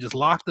locker room and just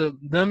lock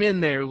them in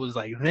there. It was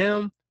like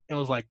them. It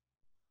was like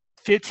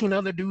 15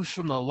 other dudes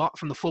from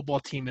the football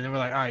team, and they were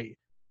like, all right,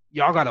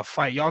 y'all gotta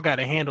fight. Y'all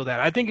gotta handle that.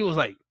 I think it was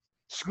like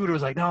Scooter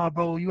was like, nah,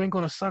 bro, you ain't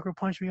gonna sucker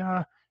punch me.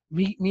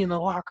 Meet me in the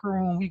locker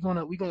room. We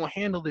gonna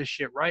handle this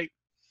shit, right?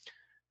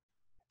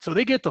 So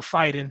they get to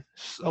fighting.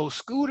 So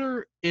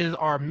Scooter is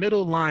our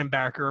middle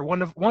linebacker,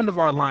 one of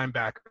our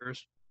linebackers.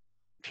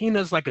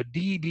 Peanut's like a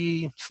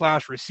DB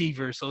 /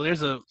 receiver. So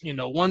there's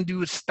one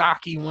dude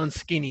stocky, one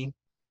skinny.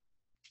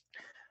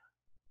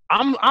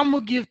 I'm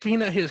gonna give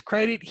Peanut his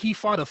credit. He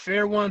fought a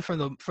fair one for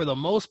the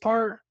most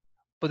part.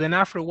 But then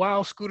after a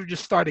while, Scooter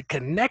just started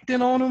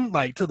connecting on him,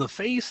 like to the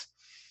face.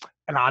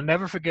 And I'll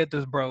never forget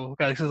this, bro.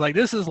 Because like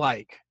this is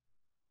like,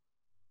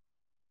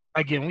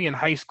 again, we in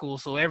high school,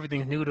 so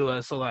everything's new to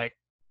us. So like,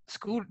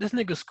 this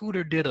nigga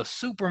Scooter did a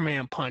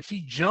Superman punch.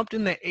 He jumped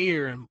in the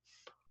air and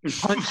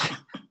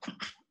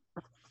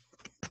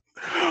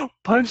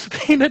punched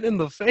Peanut in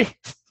the face.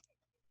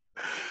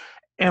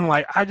 And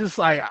like, I just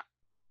like,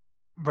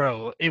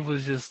 bro, it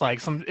was just like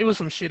some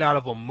shit out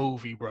of a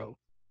movie, bro.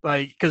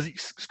 Like, because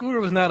Scooter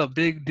was not a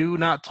big dude,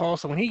 not tall.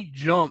 So when he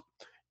jumped,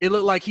 it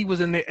looked like he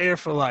was in the air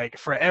for like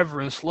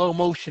forever in slow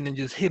motion and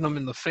just hit him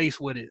in the face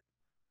with it.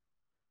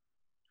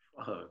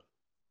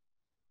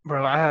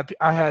 Bro, I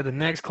had the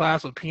next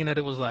class with Peanut.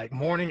 It was like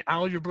morning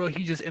algebra.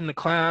 He just in the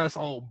class,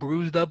 all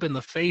bruised up in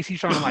the face. He's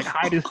trying to like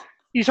hide his.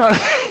 He's trying.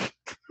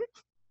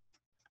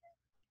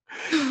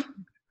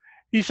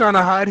 He's trying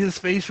to hide his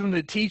face from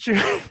the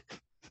teacher.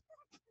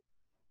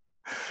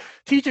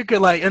 Teacher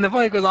could like, and the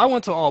funny because I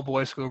went to all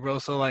boys school, bro.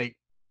 So like,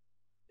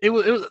 it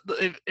was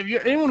if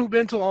you're anyone who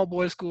been to all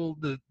boys school,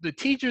 the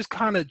teachers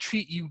kind of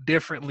treat you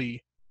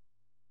differently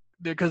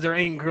because there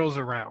ain't girls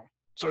around.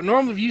 So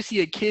normally, if you see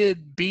a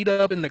kid beat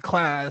up in the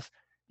class,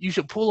 you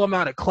should pull him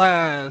out of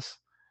class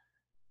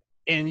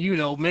and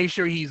make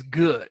sure he's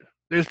good.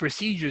 There's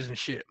procedures and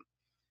shit.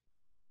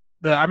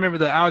 I remember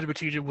the algebra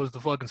teacher was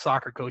the fucking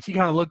soccer coach. He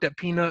kind of looked at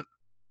Peanut,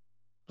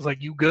 was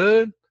like, "You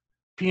good?"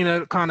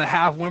 Peanut kind of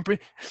half whimpering,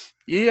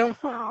 "Yeah,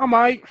 I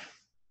might."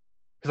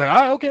 He's like,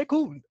 "All right, okay,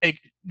 cool." It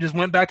just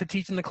went back to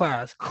teaching the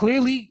class.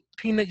 Clearly,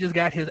 Peanut just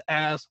got his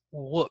ass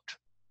whooped. I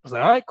was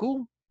like, "All right,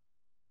 cool."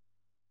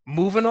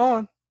 Moving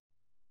on.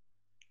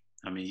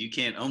 I mean, you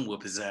can't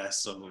unwhoop his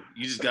ass, so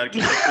you just gotta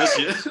keep it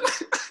pushing.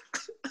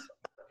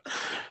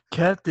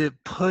 Kept it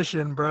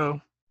pushing, bro.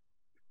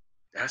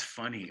 That's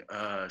funny.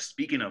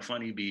 Speaking of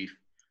funny beef,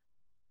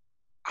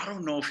 I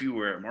don't know if you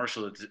were at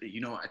Marshall.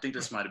 I think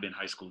this might have been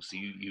high school, so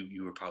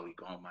you were probably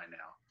gone by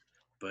now.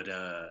 But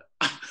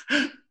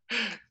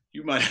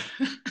you might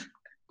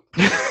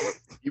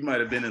you might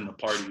have been in the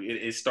party.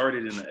 It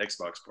started in the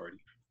Xbox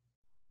party.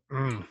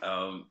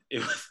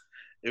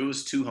 It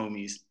was two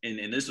homies,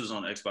 and this was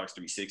on Xbox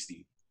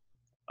 360.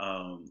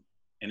 And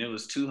it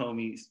was two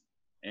homies,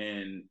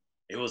 and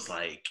it was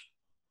like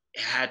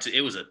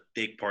it was a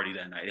thick party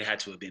that night. It had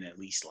to have been at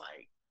least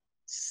like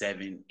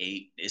 7,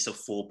 8. It's a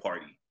full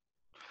party.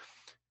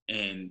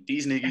 And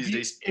these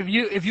niggas,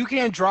 if you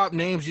can't drop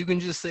names, you can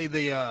just say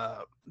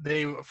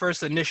they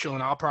first initial,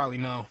 and I'll probably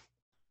know.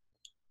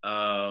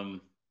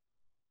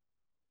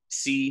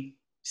 C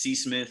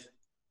Smith,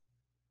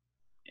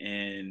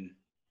 and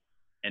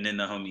then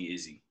the homie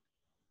Izzy.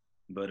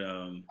 But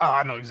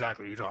I know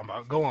exactly what you're talking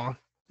about. Go on.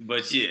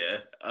 But yeah,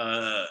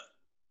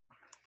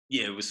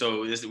 yeah.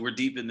 So we're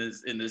deep in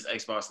this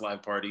Xbox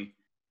Live party,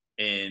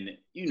 and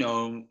we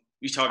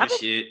talking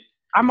shit.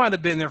 I might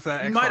have been there for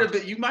that.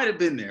 You might have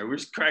been there. We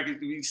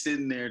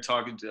sitting there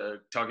talking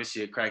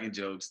shit, cracking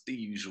jokes, the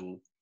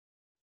usual.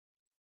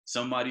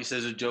 Somebody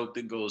says a joke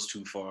that goes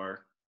too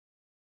far.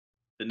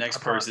 The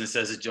next person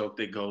says a joke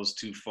that goes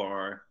too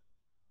far,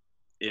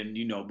 and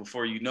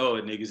before you know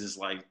it, niggas is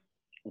like,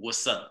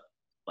 "What's up?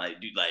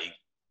 Like, dude, like,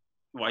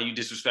 why you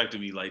disrespecting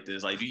me like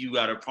this? Like, do you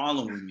got a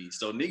problem with me?"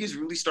 So niggas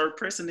really start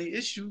pressing the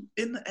issue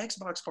in the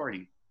Xbox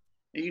party.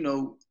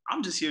 And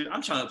I'm just here.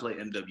 I'm trying to play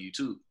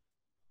MW2.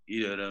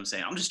 You know what I'm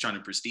saying? I'm just trying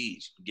to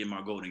prestige, get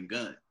my golden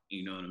gun.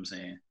 You know what I'm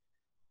saying?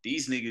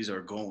 These niggas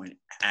are going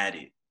at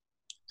it.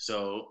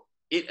 So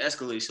it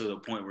escalates to the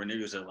point where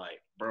niggas are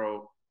like,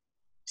 "Bro,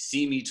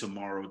 see me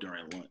tomorrow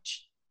during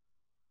lunch."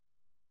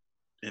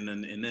 And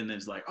then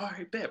it's like, "All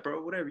right, bet,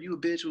 bro, whatever. You a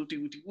bitch,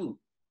 woo.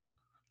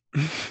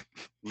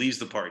 Leaves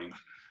the party.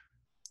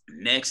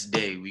 Next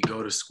day, we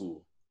go to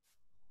school,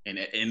 and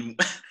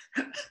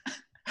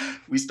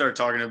we start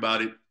talking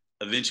about it.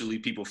 Eventually,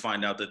 people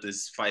find out that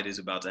this fight is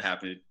about to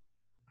happen,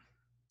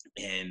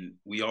 and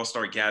we all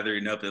start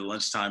gathering up at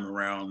lunchtime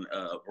around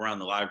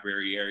the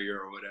library area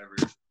or whatever.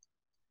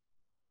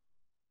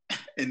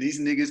 And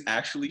these niggas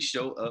actually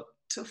show up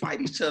to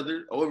fight each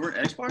other over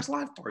an Xbox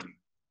Live party.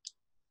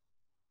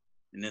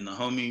 And then the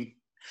homie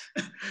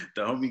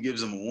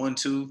gives them a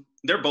 1-2.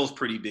 They're both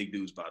pretty big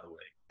dudes, by the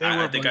way.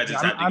 I think I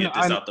just had to get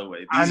this out the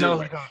way.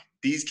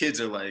 These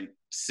kids are like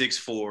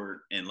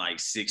 6'4" and like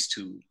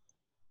 6'2"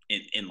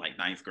 in like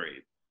ninth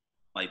grade.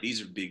 Like,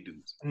 these are big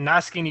dudes.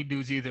 Not skinny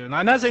dudes either.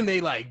 I'm not saying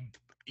they like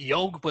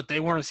yoked, but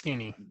they weren't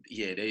skinny.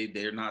 Yeah,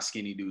 they're not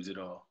skinny dudes at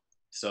all.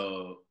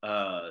 So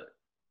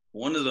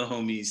one of the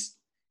homies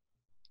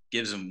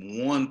gives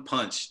him one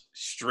punch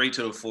straight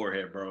to the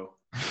forehead, bro.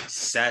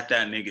 Sat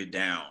that nigga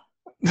down.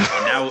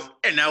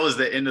 And that was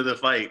the end of the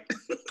fight.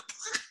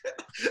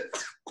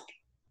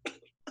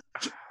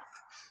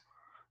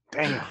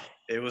 Damn.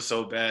 It was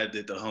so bad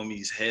that the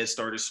homie's head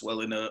started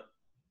swelling up.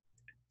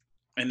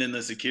 And then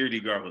the security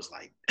guard was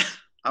like,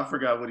 I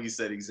forgot what he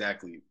said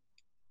exactly,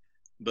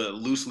 but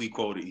loosely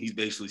quoted, he's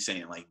basically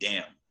saying like,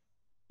 "Damn,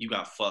 you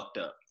got fucked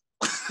up."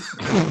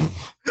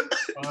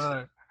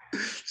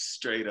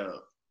 Straight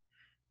up.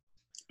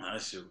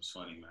 That shit was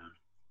funny, man.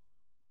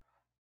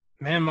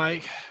 Man,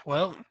 Mike.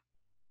 Well,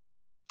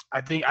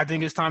 I think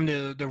it's time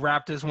to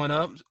wrap this one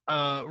up.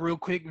 Real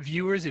quick,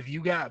 viewers, if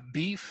you got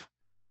beef,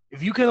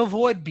 if you can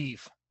avoid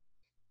beef,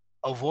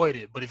 avoid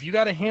it. But if you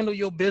got to handle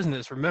your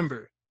business,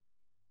 remember,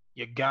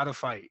 you gotta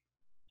fight,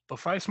 but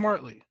fight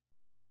smartly.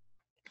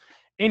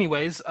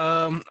 Anyways,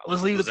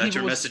 let's leave the people. Was that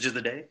your message of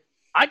the day?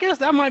 I guess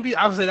that might be.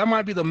 I would say that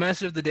might be the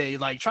message of the day.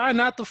 Like, try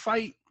not to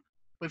fight,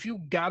 but if you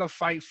gotta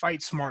fight,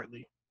 fight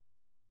smartly.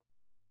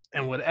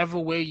 And whatever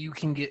way you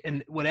can get,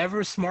 and whatever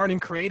is smart and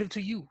creative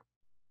to you.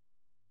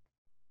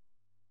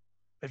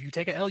 If you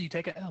take an L, you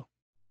take an L.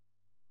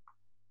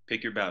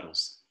 Pick your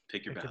battles.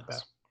 Pick your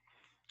battles.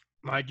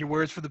 Mike, your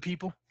words for the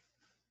people?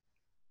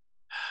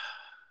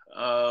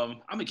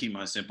 I'm gonna keep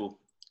mine simple.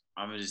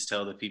 I'm gonna just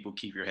tell the people,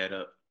 keep your head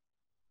up.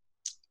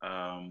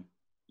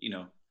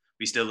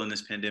 We still in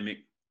this pandemic.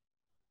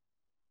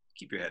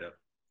 Keep your head up.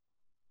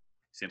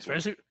 Simple.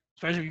 Especially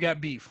if you got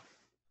beef.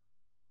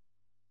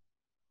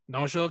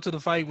 Don't show up to the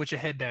fight with your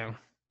head down.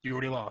 You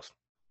already lost.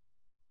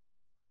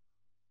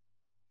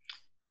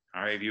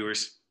 All right,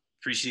 viewers.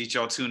 Appreciate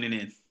y'all tuning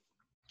in.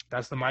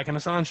 That's the Mike and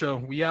Hassan show.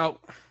 We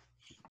out.